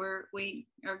struggling. We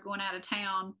are going out of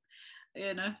town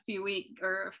in a few weeks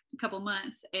or a couple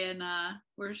months, and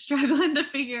we're struggling to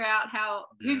figure out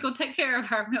who's going to take care of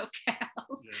our milk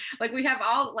cows. Like we have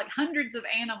all like hundreds of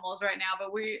animals right now,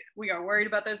 but we are worried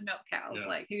about those milk cows.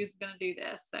 Like who's going to do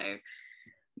this? So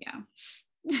yeah.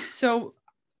 So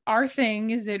our thing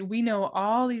is that we know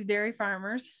all these dairy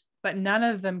farmers, but none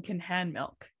of them can hand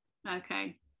milk.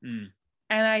 Okay. And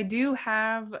I do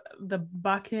have the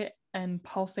bucket and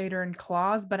pulsator and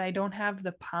claws, but I don't have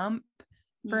the pump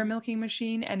for a milking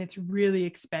machine, and it's really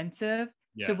expensive.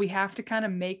 So we have to kind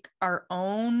of make our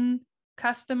own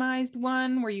customized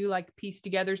one where you like piece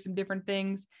together some different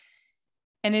things.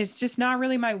 And it's just not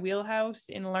really my wheelhouse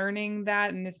in learning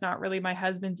that. And it's not really my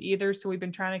husband's either. So we've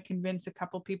been trying to convince a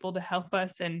couple people to help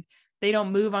us, and they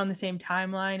don't move on the same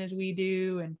timeline as we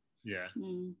do. And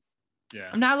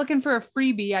I'm not looking for a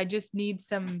freebie. I just need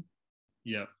some,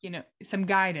 some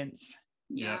guidance.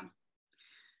 Yeah.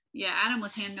 Adam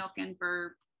was hand milking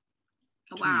for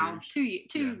a while, 2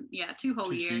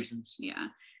 whole years. Seasons. Yeah.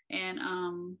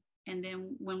 And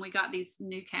then when we got these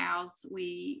new cows,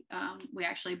 we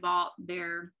actually bought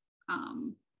their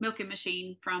milking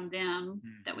machine from them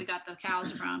that we got the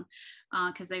cows from,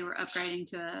 because they were upgrading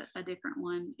to a different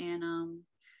one, and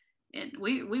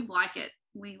we like it.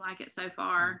 We like it so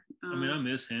far. I mean, I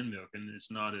miss hand milking. It's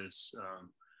not as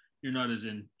you're not as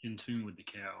in tune with the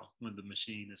cow. With the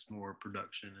machine, it's more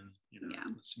production and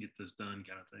let's get this done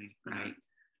kind of thing. Right.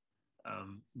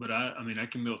 But I mean, I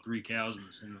can milk 3 cows in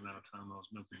the same amount of time I was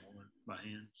milking one by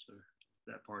hand. So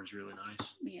that part is really nice.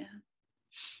 Yeah.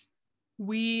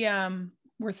 We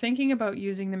we're thinking about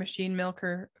using the machine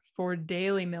milker for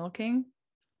daily milking,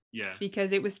 Yeah.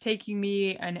 Because it was taking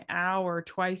me an hour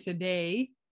twice a day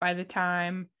by the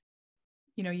time,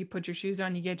 you put your shoes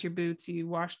on, you get your boots, you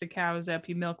wash the cows up,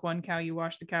 you milk one cow, you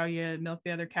wash the cow, you milk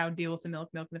the other cow, deal with the milk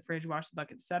in the fridge, wash the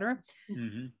bucket, etc.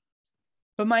 Mm-hmm.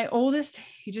 But my oldest,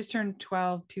 he just turned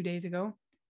 12 2 days ago,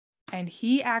 and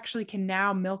he actually can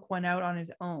now milk one out on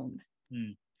his own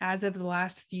as of the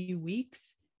last few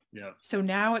weeks. Yeah. So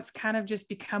now it's kind of just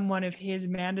become one of his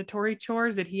mandatory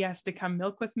chores that he has to come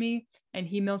milk with me, and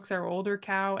he milks our older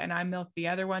cow and I milk the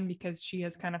other one because she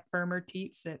has kind of firmer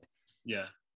teats that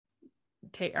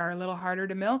are a little harder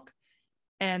to milk.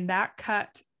 And that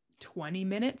cut 20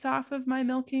 minutes off of my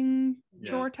milking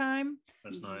chore time.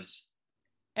 That's nice.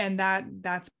 And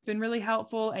that's been really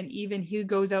helpful. And even he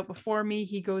goes out before me,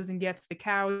 he goes and gets the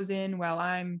cows in while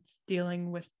I'm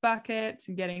dealing with buckets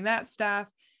and getting that stuff.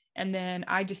 And then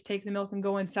I just take the milk and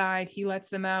go inside. He lets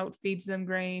them out, feeds them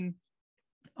grain,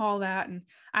 all that. And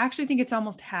I actually think it's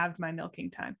almost halved my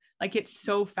milking time. Like, it's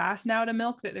so fast now to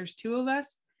milk that there's two of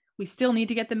us. We still need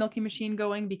to get the milking machine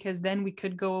going, because then we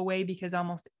could go away, because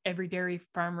almost every dairy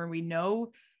farmer we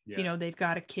know, they've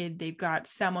got a kid, they've got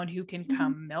someone who can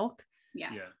come milk.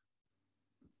 Yeah.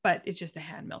 But it's just the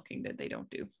hand milking that they don't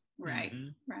do. Right.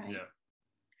 Right.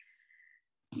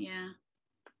 Yeah.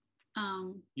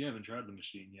 You haven't tried the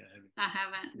machine yet, have you? I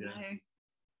haven't. No.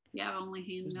 Yeah, I've only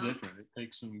hand milk. It's different. It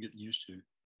takes some getting used to.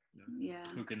 Yeah.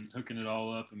 Hooking it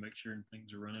all up and make sure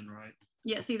things are running right.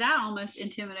 Yeah, see, that almost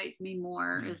intimidates me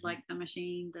more is like the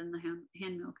machine than the hand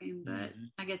milking. But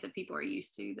I guess if people are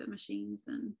used to the machines,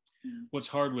 then what's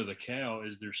hard with a cow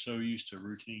is they're so used to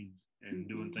routine and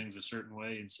doing things a certain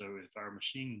way, and so if our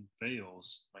machine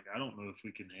fails, like, I don't know if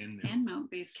we can hand milk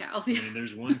these cows. I mean,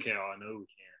 there's one cow I know we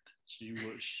can't.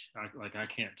 I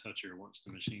can't touch her once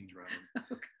the machine's running. Oh,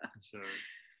 God. So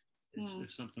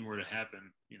if something were to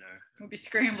happen, we'll be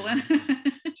scrambling.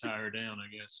 Tie her down, I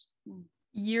guess.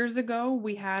 Years ago,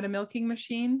 we had a milking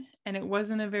machine, and it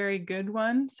wasn't a very good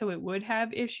one, so it would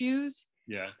have issues.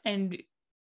 Yeah. And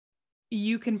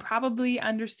you can probably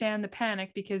understand the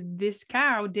panic, because this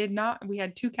cow we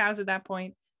had two cows at that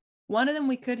point. One of them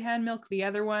we could hand milk, the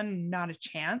other one, not a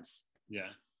chance. Yeah.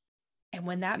 And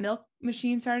when that milk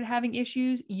machine started having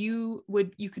issues, you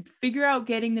could figure out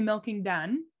getting the milking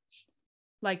done.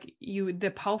 Like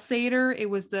the pulsator, it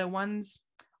was the ones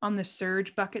on the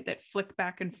surge bucket that flick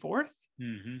back and forth.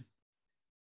 Mm-hmm.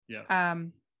 Yeah.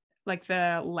 Like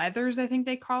the leathers, I think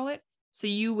they call it. So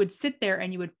you would sit there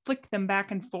and you would flick them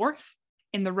back and forth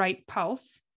in the right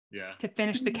pulse to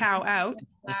finish the cow out.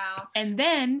 Wow. And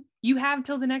then you have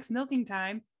till the next milking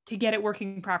time to get it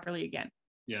working properly again.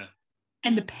 Yeah.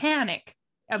 And the panic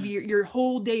of your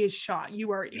whole day is shot.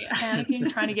 You are panicking,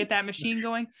 trying to get that machine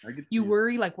going. You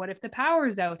worry, like, what if the power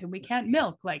is out and we can't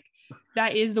milk? Like,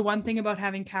 that is the one thing about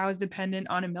having cows dependent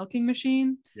on a milking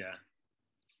machine. Yeah.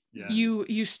 Yeah.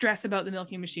 You stress about the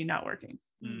milking machine not working.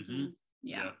 Mm-hmm.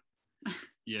 Yeah.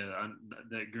 Yeah,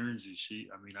 that Guernsey,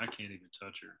 I can't even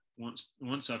touch her.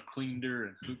 Once I've cleaned her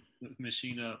and hooked the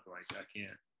machine up, like, I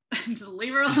can't. Just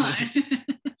leave her alone.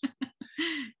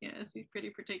 Yeah, she's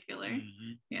pretty particular.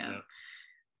 Mm-hmm. Yeah.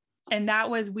 And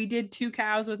we did 2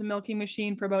 cows with a milking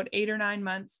machine for about 8 or 9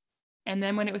 months. And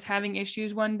then when it was having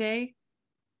issues one day,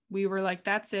 we were like,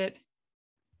 that's it.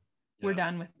 We're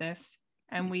done with this.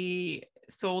 And we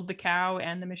sold the cow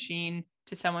and the machine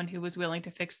to someone who was willing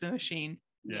to fix the machine.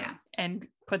 Yeah. And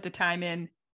put the time in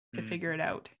to figure it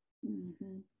out.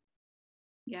 Mm-hmm.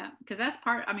 Yeah. Because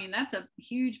that's a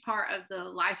huge part of the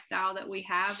lifestyle that we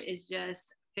have, is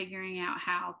just figuring out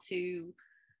how to,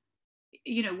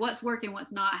 what's working,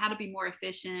 what's not, how to be more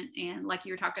efficient. And like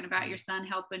you were talking about your son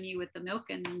helping you with the milk,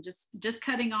 and just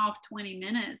cutting off 20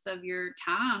 minutes of your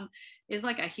time is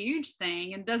like a huge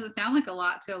thing, and doesn't sound like a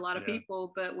lot to a lot of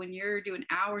people, but when you're doing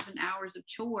hours and hours of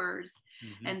chores,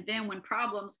 and then when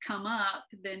problems come up,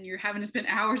 then you're having to spend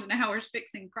hours and hours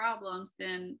fixing problems,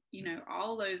 then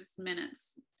all those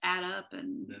minutes add up.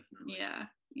 And definitely.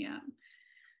 Yeah.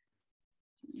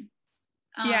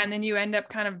 And then you end up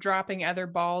kind of dropping other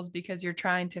balls, because you're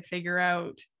trying to fix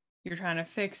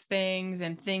things,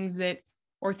 and things that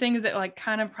like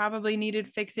kind of probably needed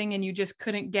fixing, and you just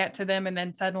couldn't get to them. And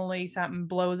then suddenly something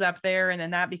blows up there, and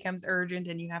then that becomes urgent,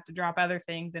 and you have to drop other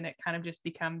things. And it kind of just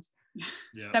becomes,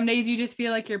 some days you just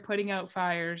feel like you're putting out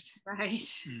fires. Right.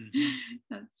 Mm-hmm.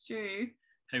 That's true.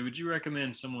 Hey, would you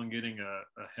recommend someone getting a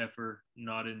heifer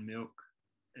not in milk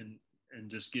and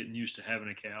just getting used to having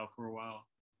a cow for a while,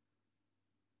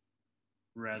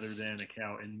 rather than a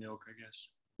cow in milk, I guess?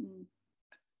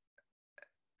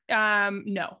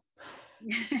 No.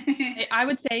 I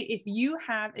would say if you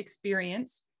have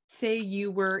experience say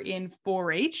you were in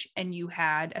 4-H and you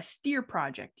had a steer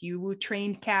project, you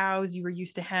trained cows, you were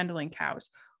used to handling cows,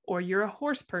 or you're a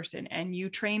horse person and you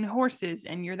train horses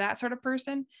and you're that sort of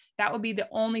person, that would be the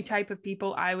only type of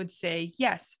people I would say,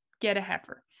 yes, get a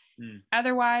heifer.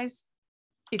 Otherwise,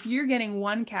 if you're getting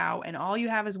one cow and all you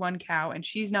have is one cow and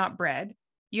she's not bred,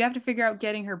 you have to figure out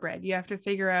getting her bred. You have to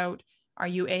figure out, are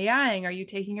you AIing? Are you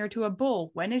taking her to a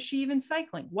bull? When is she even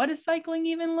cycling? What does cycling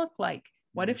even look like?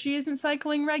 What if she isn't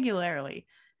cycling regularly?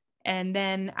 And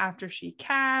then after she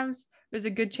calves, there's a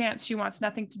good chance she wants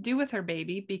nothing to do with her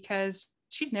baby because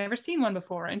she's never seen one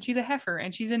before and she's a heifer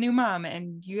and she's a new mom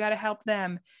and you got to help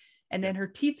them. And then her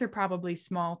teats are probably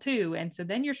small too. And so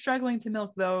then you're struggling to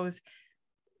milk those.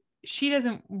 She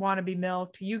doesn't want to be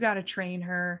milked. You got to train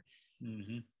her.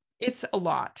 It's a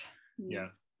lot. Yeah.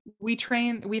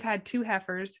 We've had 2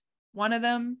 heifers. One of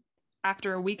them,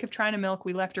 after a week of trying to milk,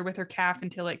 we left her with her calf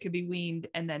until it could be weaned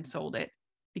and then sold it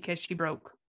because she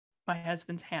broke my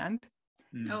husband's hand.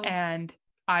 And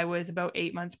I was about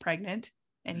 8 months pregnant.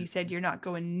 And he said, you're not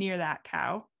going near that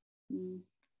cow.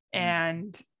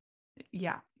 And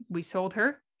yeah, we sold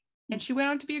her and she went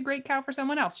on to be a great cow for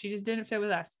someone else. She just didn't fit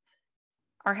with us.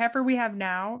 Our heifer we have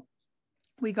now,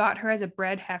 we got her as a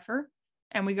bred heifer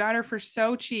and we got her for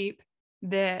so cheap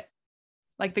that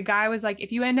like the guy was like,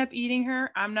 if you end up eating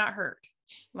her, I'm not hurt.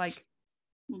 Like,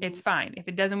 it's fine if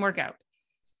it doesn't work out.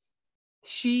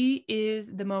 She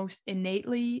is the most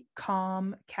innately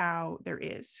calm cow there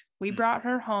is. We brought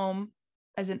her home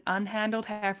as an unhandled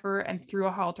heifer and threw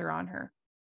a halter on her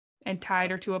and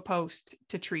tied her to a post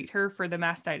to treat her for the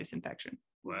mastitis infection.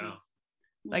 Wow.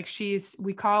 Like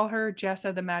we call her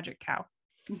Jessa the magic cow.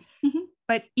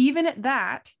 But even at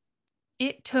that,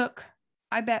 it took,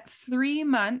 I bet, 3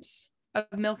 months of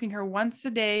milking her once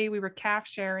a day. We were calf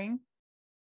sharing.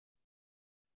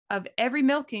 Of every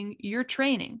milking, you're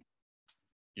training.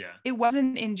 Yeah. It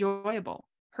wasn't enjoyable.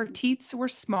 Her teats were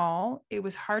small. It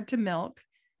was hard to milk.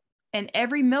 And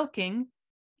every milking,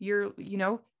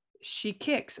 she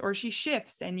kicks or she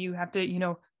shifts and you have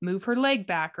to, move her leg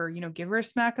back or, give her a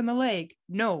smack on the leg.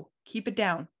 No, keep it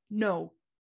down. No.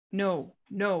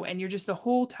 And you're just the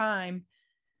whole time.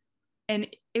 And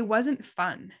it wasn't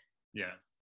fun. Yeah.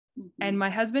 And my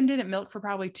husband didn't milk for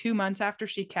probably 2 months after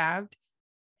she calved.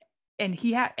 And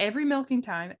he had every milking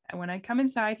time. And when I come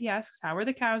inside, he asks, how are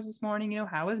the cows this morning?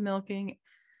 How was milking?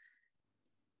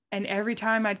 And every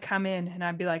time I'd come in and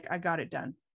I'd be like, I got it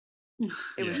done.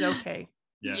 It was okay.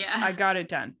 Yeah. I got it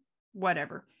done.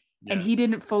 Whatever. Yeah. And he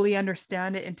didn't fully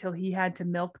understand it until he had to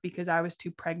milk because I was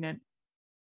too pregnant.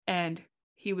 And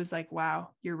he was like, wow,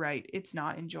 you're right. It's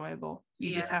not enjoyable.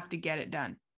 You just have to get it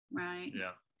done. Right.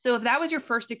 Yeah. So if that was your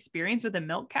first experience with a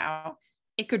milk cow,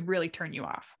 it could really turn you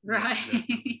off. Right.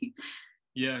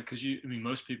 Yeah, because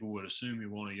most people would assume you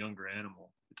want a younger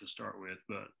animal to start with,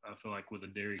 but I feel like with a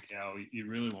dairy cow, you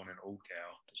really want an old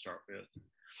cow to start with,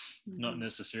 not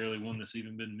necessarily one that's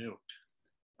even been milked.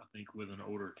 I think with an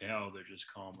older cow, they're just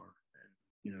calmer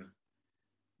and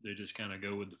they just kind of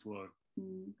go with the flow.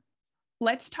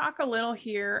 Let's talk a little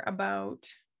here about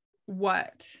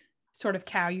what sort of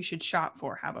cow you should shop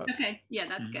for. How about? Okay. Yeah,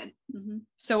 that's good.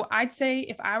 So I'd say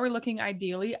if I were looking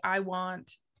ideally, I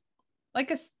want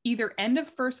like either end of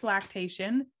first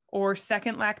lactation or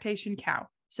second lactation cow.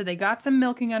 So they got some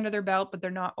milking under their belt, but they're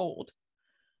not old.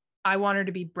 I want her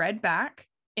to be bred back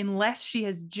unless she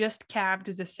has just calved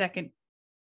as a second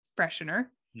freshener.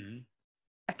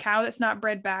 A cow that's not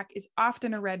bred back is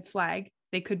often a red flag.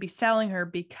 They could be selling her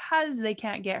because they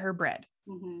can't get her bred.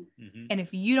 And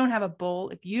if you don't have a bull,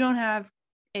 if you don't have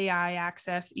AI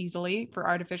access easily for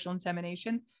artificial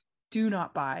insemination, do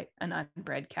not buy an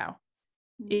unbred cow.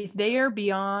 If they are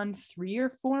beyond 3 or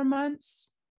 4 months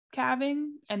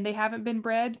calving and they haven't been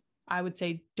bred, I would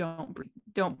say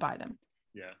don't buy them.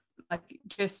 Yeah. Like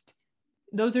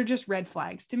those are just red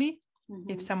flags to me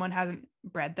if someone hasn't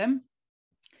bred them.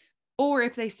 Or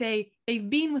if they say they've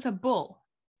been with a bull,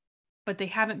 but they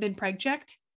haven't been preg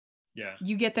checked,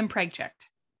 you get them preg checked.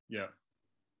 Yeah.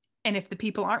 And if the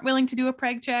people aren't willing to do a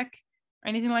preg check or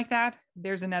anything like that,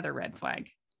 there's another red flag.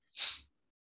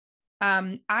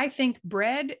 I think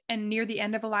bred and near the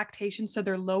end of a lactation, so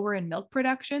they're lower in milk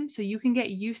production. So you can get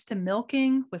used to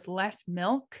milking with less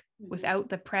milk without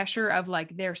the pressure of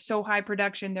like, they're so high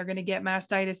production, they're going to get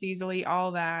mastitis easily,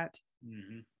 all that.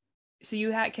 So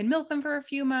you can milk them for a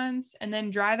few months and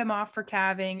then dry them off for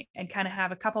calving and kind of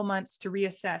have a couple months to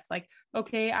reassess. Like,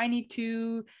 okay, I need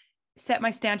to set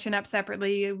my stanchion up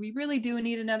separately. We really do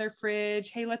need another fridge.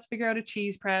 Hey, let's figure out a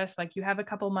cheese press. Like you have a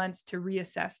couple months to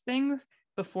reassess things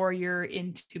before you're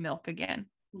into milk again.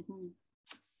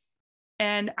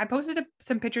 And I posted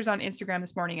some pictures on Instagram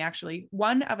this morning, actually,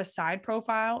 one of a side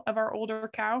profile of our older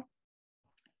cow.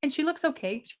 And she looks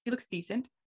okay. She looks decent.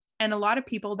 And a lot of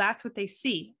people, that's what they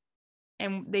see.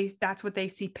 And that's what they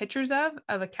see pictures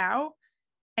of a cow.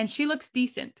 And she looks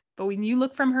decent. But when you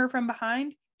look from her from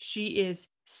behind, she is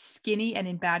skinny and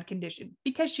in bad condition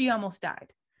because she almost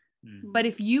died. But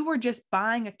if you were just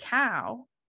buying a cow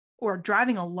or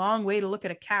driving a long way to look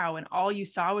at a cow and all you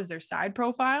saw was their side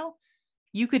profile,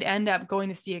 you could end up going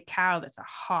to see a cow that's a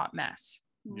hot mess.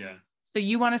 Yeah. So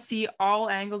you want to see all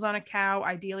angles on a cow,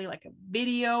 ideally like a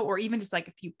video or even just like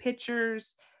a few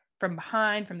pictures from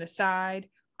behind, from the side.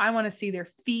 I want to see their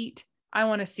feet. I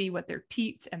want to see what their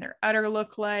teats and their udder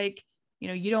look like. You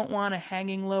know, you don't want a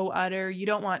hanging low udder. You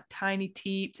don't want tiny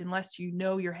teats unless you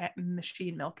know you're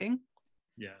machine milking.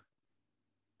 Yeah.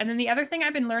 And then the other thing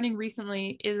I've been learning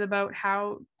recently is about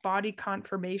how body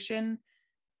conformation,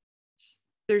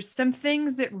 there's some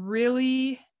things that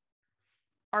really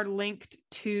are linked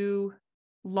to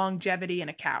longevity in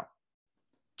a cow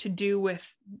to do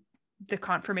with the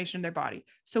conformation of their body.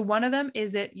 So one of them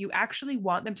is that you actually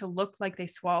want them to look like they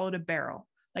swallowed a barrel,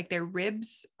 like their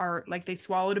ribs are like they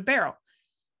swallowed a barrel.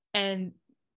 And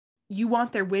you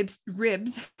want their ribs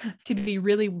to be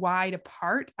really wide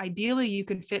apart. Ideally, you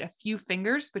can fit a few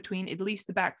fingers between at least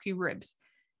the back few ribs.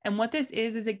 And what this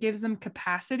is it gives them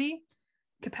capacity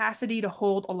to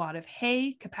hold a lot of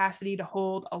hay, capacity to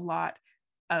hold a lot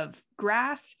of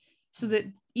grass, so that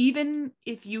even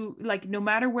if you like, no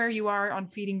matter where you are on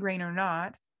feeding grain or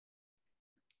not,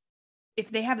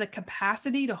 if they have the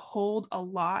capacity to hold a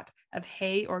lot of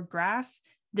hay or grass,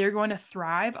 they're going to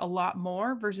thrive a lot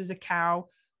more versus a cow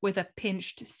with a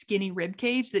pinched, skinny rib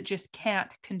cage that just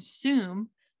can't consume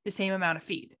the same amount of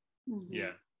feed. Yeah.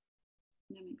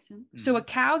 That makes sense. So a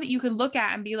cow that you could look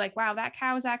at and be like, wow, that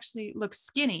cow actually looks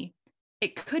skinny.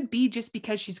 It could be just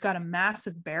because she's got a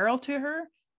massive barrel to her,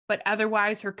 but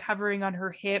otherwise her covering on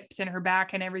her hips and her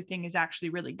back and everything is actually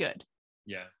really good.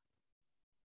 Yeah.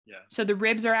 Yeah. So the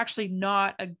ribs are actually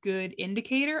not a good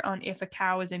indicator on if a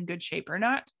cow is in good shape or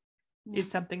not,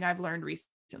 is something I've learned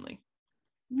recently.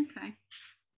 Okay.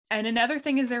 And another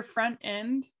thing is their front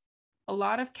end. A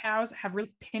lot of cows have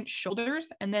really pinched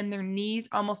shoulders and then their knees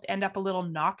almost end up a little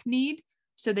knock-kneed.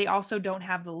 So they also don't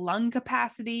have the lung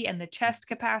capacity and the chest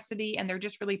capacity, and they're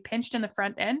just really pinched in the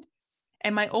front end.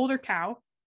 And my older cow,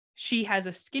 she has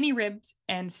a skinny ribs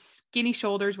and skinny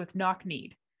shoulders with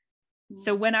knock-kneed.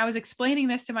 So when I was explaining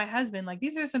this to my husband, like,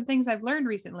 these are some things I've learned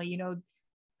recently, you know,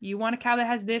 you want a cow that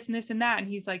has this and this and that. And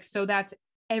he's like, so that's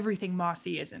everything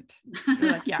Mossy isn't.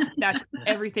 We're like, yeah, that's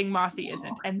everything Mossy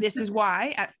isn't. And this is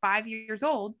why at 5 years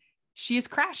old, she is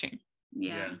crashing.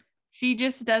 Yeah. She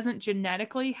just doesn't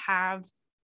genetically have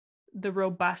the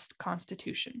robust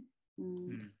constitution.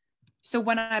 So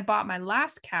when I bought my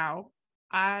last cow,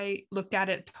 I looked at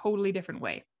it a totally different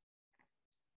way.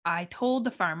 I told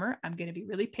the farmer, I'm going to be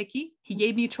really picky. He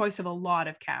gave me a choice of a lot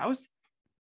of cows.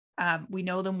 We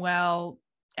know them well.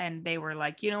 And they were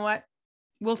like, you know what?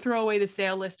 We'll throw away the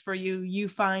sale list for you. You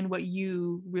find what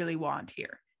you really want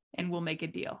here and we'll make a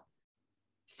deal.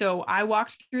 So I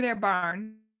walked through their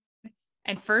barn,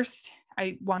 and first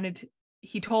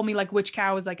he told me like which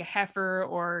cow was like a heifer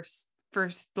or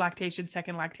first lactation,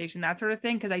 second lactation, that sort of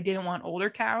thing. Cause I didn't want older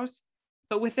cows,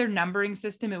 but with their numbering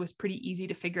system, it was pretty easy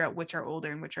to figure out which are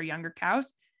older and which are younger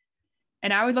cows.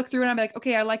 And I would look through and I'd be like,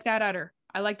 okay, I like that udder.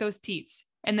 I like those teats.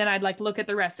 And then I'd like look at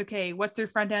the rest. Okay, what's their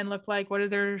front end look like? What does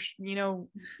their,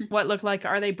 what look like?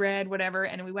 Are they bred? Whatever.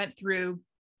 And we went through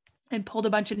and pulled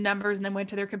a bunch of numbers and then went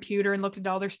to their computer and looked at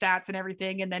all their stats and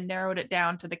everything, and then narrowed it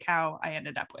down to the cow I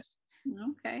ended up with.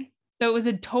 Okay. So it was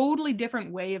a totally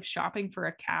different way of shopping for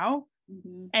a cow.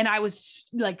 And I was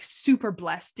like super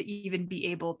blessed to even be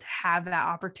able to have that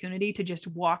opportunity to just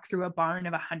walk through a barn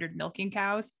of 100 milking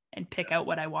cows and pick out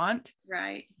what I want.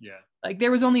 Right. Yeah. Like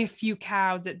there was only a few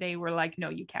cows that they were like, no,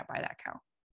 you can't buy that cow.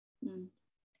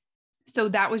 So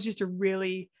that was just a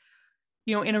really,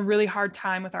 in a really hard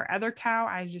time with our other cow,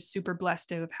 I was just super blessed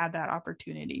to have had that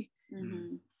opportunity.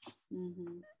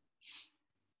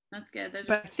 That's good.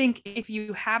 But I think if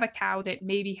you have a cow that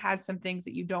maybe has some things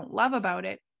that you don't love about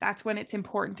it, that's when it's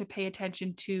important to pay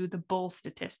attention to the bull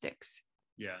statistics.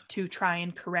 Yeah. To try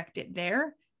and correct it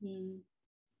there.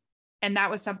 And that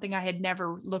was something I had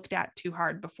never looked at too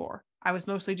hard before. I was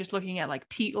mostly just looking at like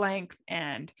teat length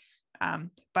and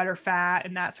butter fat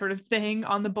and that sort of thing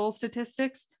on the bull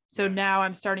statistics. So now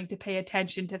I'm starting to pay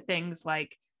attention to things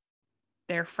like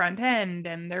their front end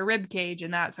and their rib cage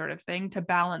and that sort of thing to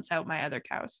balance out my other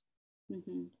cows.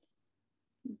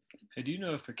 Hey, do you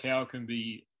know if a cow can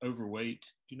be overweight?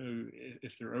 Do you know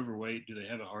if they're overweight, do they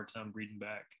have a hard time breeding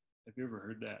back? Have you ever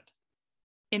heard that?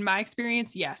 In my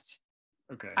experience, yes.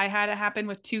 Okay. I had it happen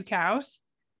with 2 cows.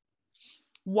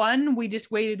 One, we just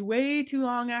waited way too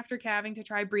long after calving to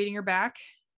try breeding her back.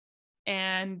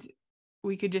 And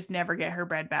we could just never get her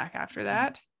bred back after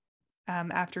that.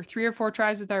 After 3 or 4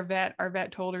 tries with our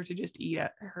vet told her to just eat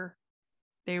her.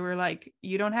 They were like,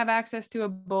 you don't have access to a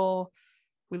bull.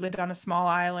 We lived on a small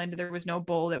island. There was no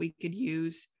bull that we could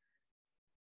use.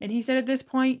 And he said, at this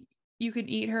point, you can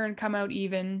eat her and come out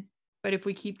even. But if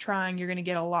we keep trying, you're going to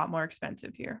get a lot more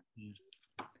expensive here.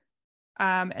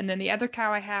 And then the other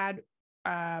cow I had,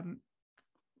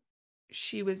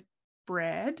 she was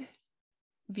bred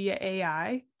via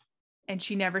AI and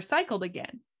she never cycled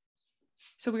again.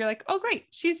 So we were like, oh, great,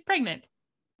 she's pregnant.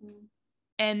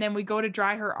 And then we go to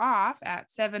dry her off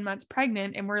at 7 months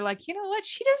pregnant. And we're like, you know what?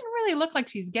 She doesn't really look like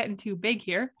she's getting too big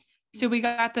here. So we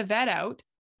got the vet out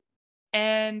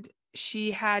and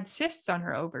she had cysts on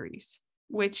her ovaries,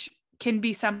 which can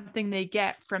be something they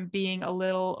get from being a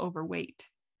little overweight.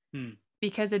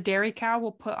 Because a dairy cow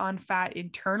will put on fat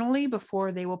internally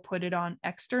before they will put it on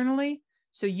externally.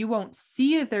 So you won't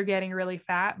see that they're getting really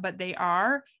fat, but they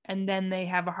are. And then they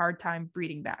have a hard time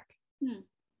breeding back.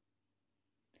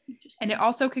 And it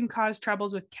also can cause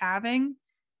troubles with calving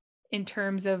in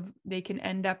terms of they can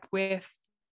end up with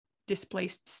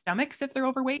displaced stomachs if they're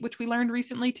overweight, which we learned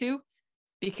recently too,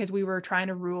 because we were trying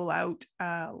to rule out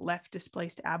left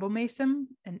displaced abomasum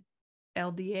and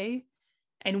LDA.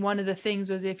 And one of the things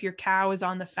was if your cow is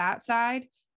on the fat side,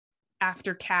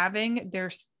 after calving, their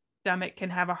stomach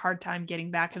can have a hard time getting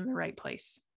back in the right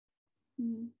place.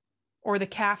 Or the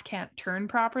calf can't turn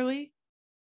properly.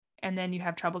 And then you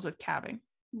have troubles with calving.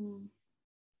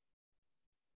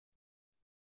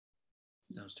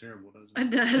 Sounds terrible, doesn't it? It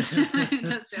does. It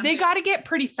does they got to get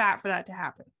pretty fat for that to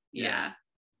happen. Yeah.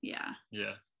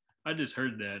 I just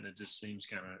heard that and it just seems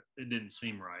it didn't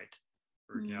seem right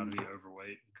for a cow to be overweight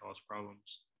and cause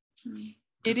problems.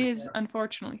 It is,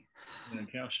 unfortunately. A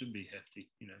cow should be hefty,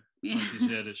 like you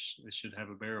said, it should have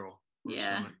a barrel.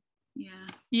 Yeah.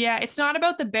 It's not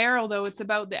about the barrel though, it's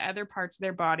about the other parts of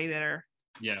their body that are.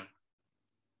 Yeah.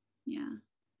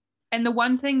 And the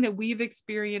one thing that we've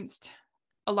experienced,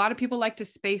 a lot of people like to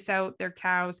space out their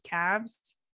calves'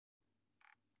 calves.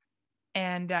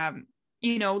 And,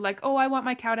 like, oh, I want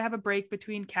my cow to have a break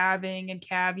between calving and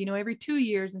calve, every 2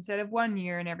 years instead of 1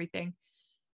 year and everything.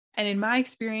 And in my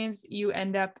experience, you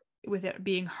end up with it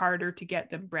being harder to get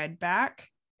them bred back.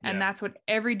 And that's what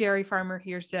every dairy farmer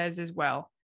here says as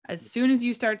well. As soon as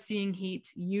you start seeing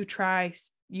heat, you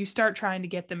start trying to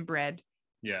get them bred.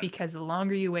 Yeah. Because the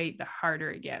longer you wait, the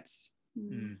harder it gets.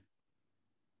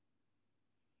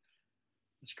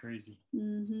 It's crazy.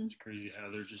 It's crazy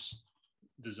how they're just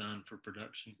designed for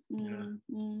production.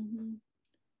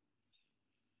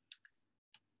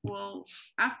 Well,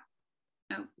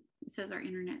 it says our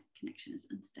internet connection is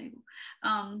unstable.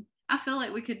 I feel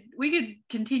like we could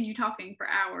continue talking for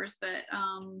hours, but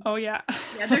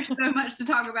there's so much to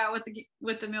talk about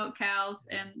with the milk cows,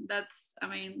 and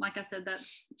like I said,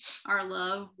 that's our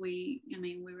love. We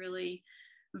really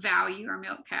value our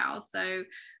milk cows. So,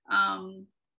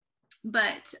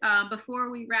 but before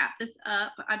we wrap this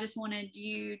up, I just wanted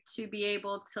you to be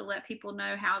able to let people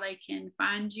know how they can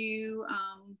find you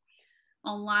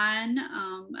online,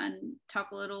 and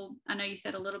talk a little. I know you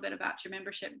said a little bit about your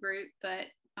membership group, but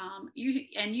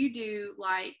you do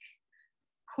like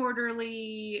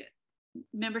quarterly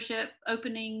membership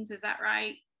openings. Is that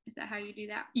right? Is that how you do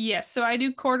that? Yes. So I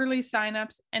do quarterly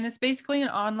signups, and it's basically an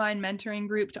online mentoring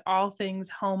group to all things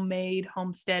homemade,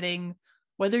 homesteading,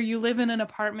 whether you live in an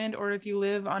apartment or if you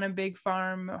live on a big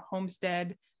farm,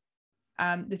 homestead.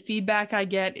 The feedback I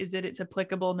get is that it's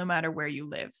applicable no matter where you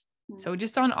live. So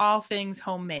just on all things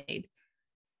homemade.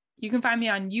 You can find me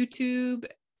on YouTube,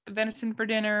 Venison for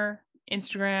Dinner,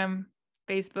 Instagram,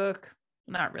 Facebook.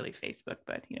 Not really Facebook,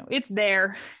 but it's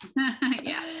there.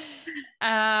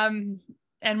 And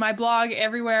my blog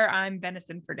everywhere, I'm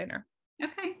Venison for Dinner.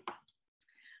 Okay.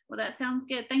 Well, that sounds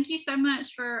good. Thank you so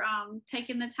much for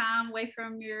taking the time away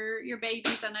from your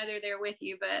babies. I know they're there with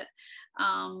you, but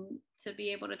to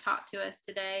be able to talk to us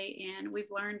today. And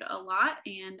we've learned a lot.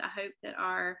 And I hope that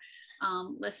our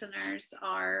listeners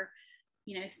are,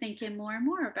 thinking more and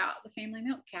more about the family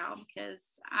milk cow, because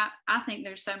I think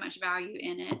there's so much value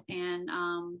in it. And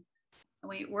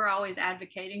we're always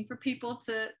advocating for people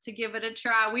to give it a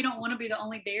try. We don't want to be the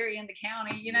only dairy in the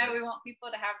county. We want people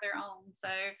to have their own. So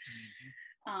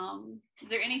is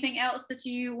there anything else that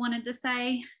you wanted to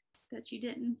say that you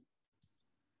didn't?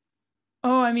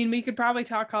 Oh, we could probably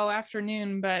talk all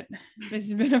afternoon, but this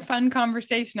has been a fun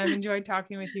conversation. I've enjoyed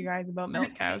talking with you guys about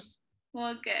milk cows.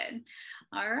 Well, good.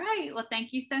 All right. Well,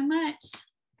 thank you so much. See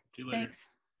you later. Thanks.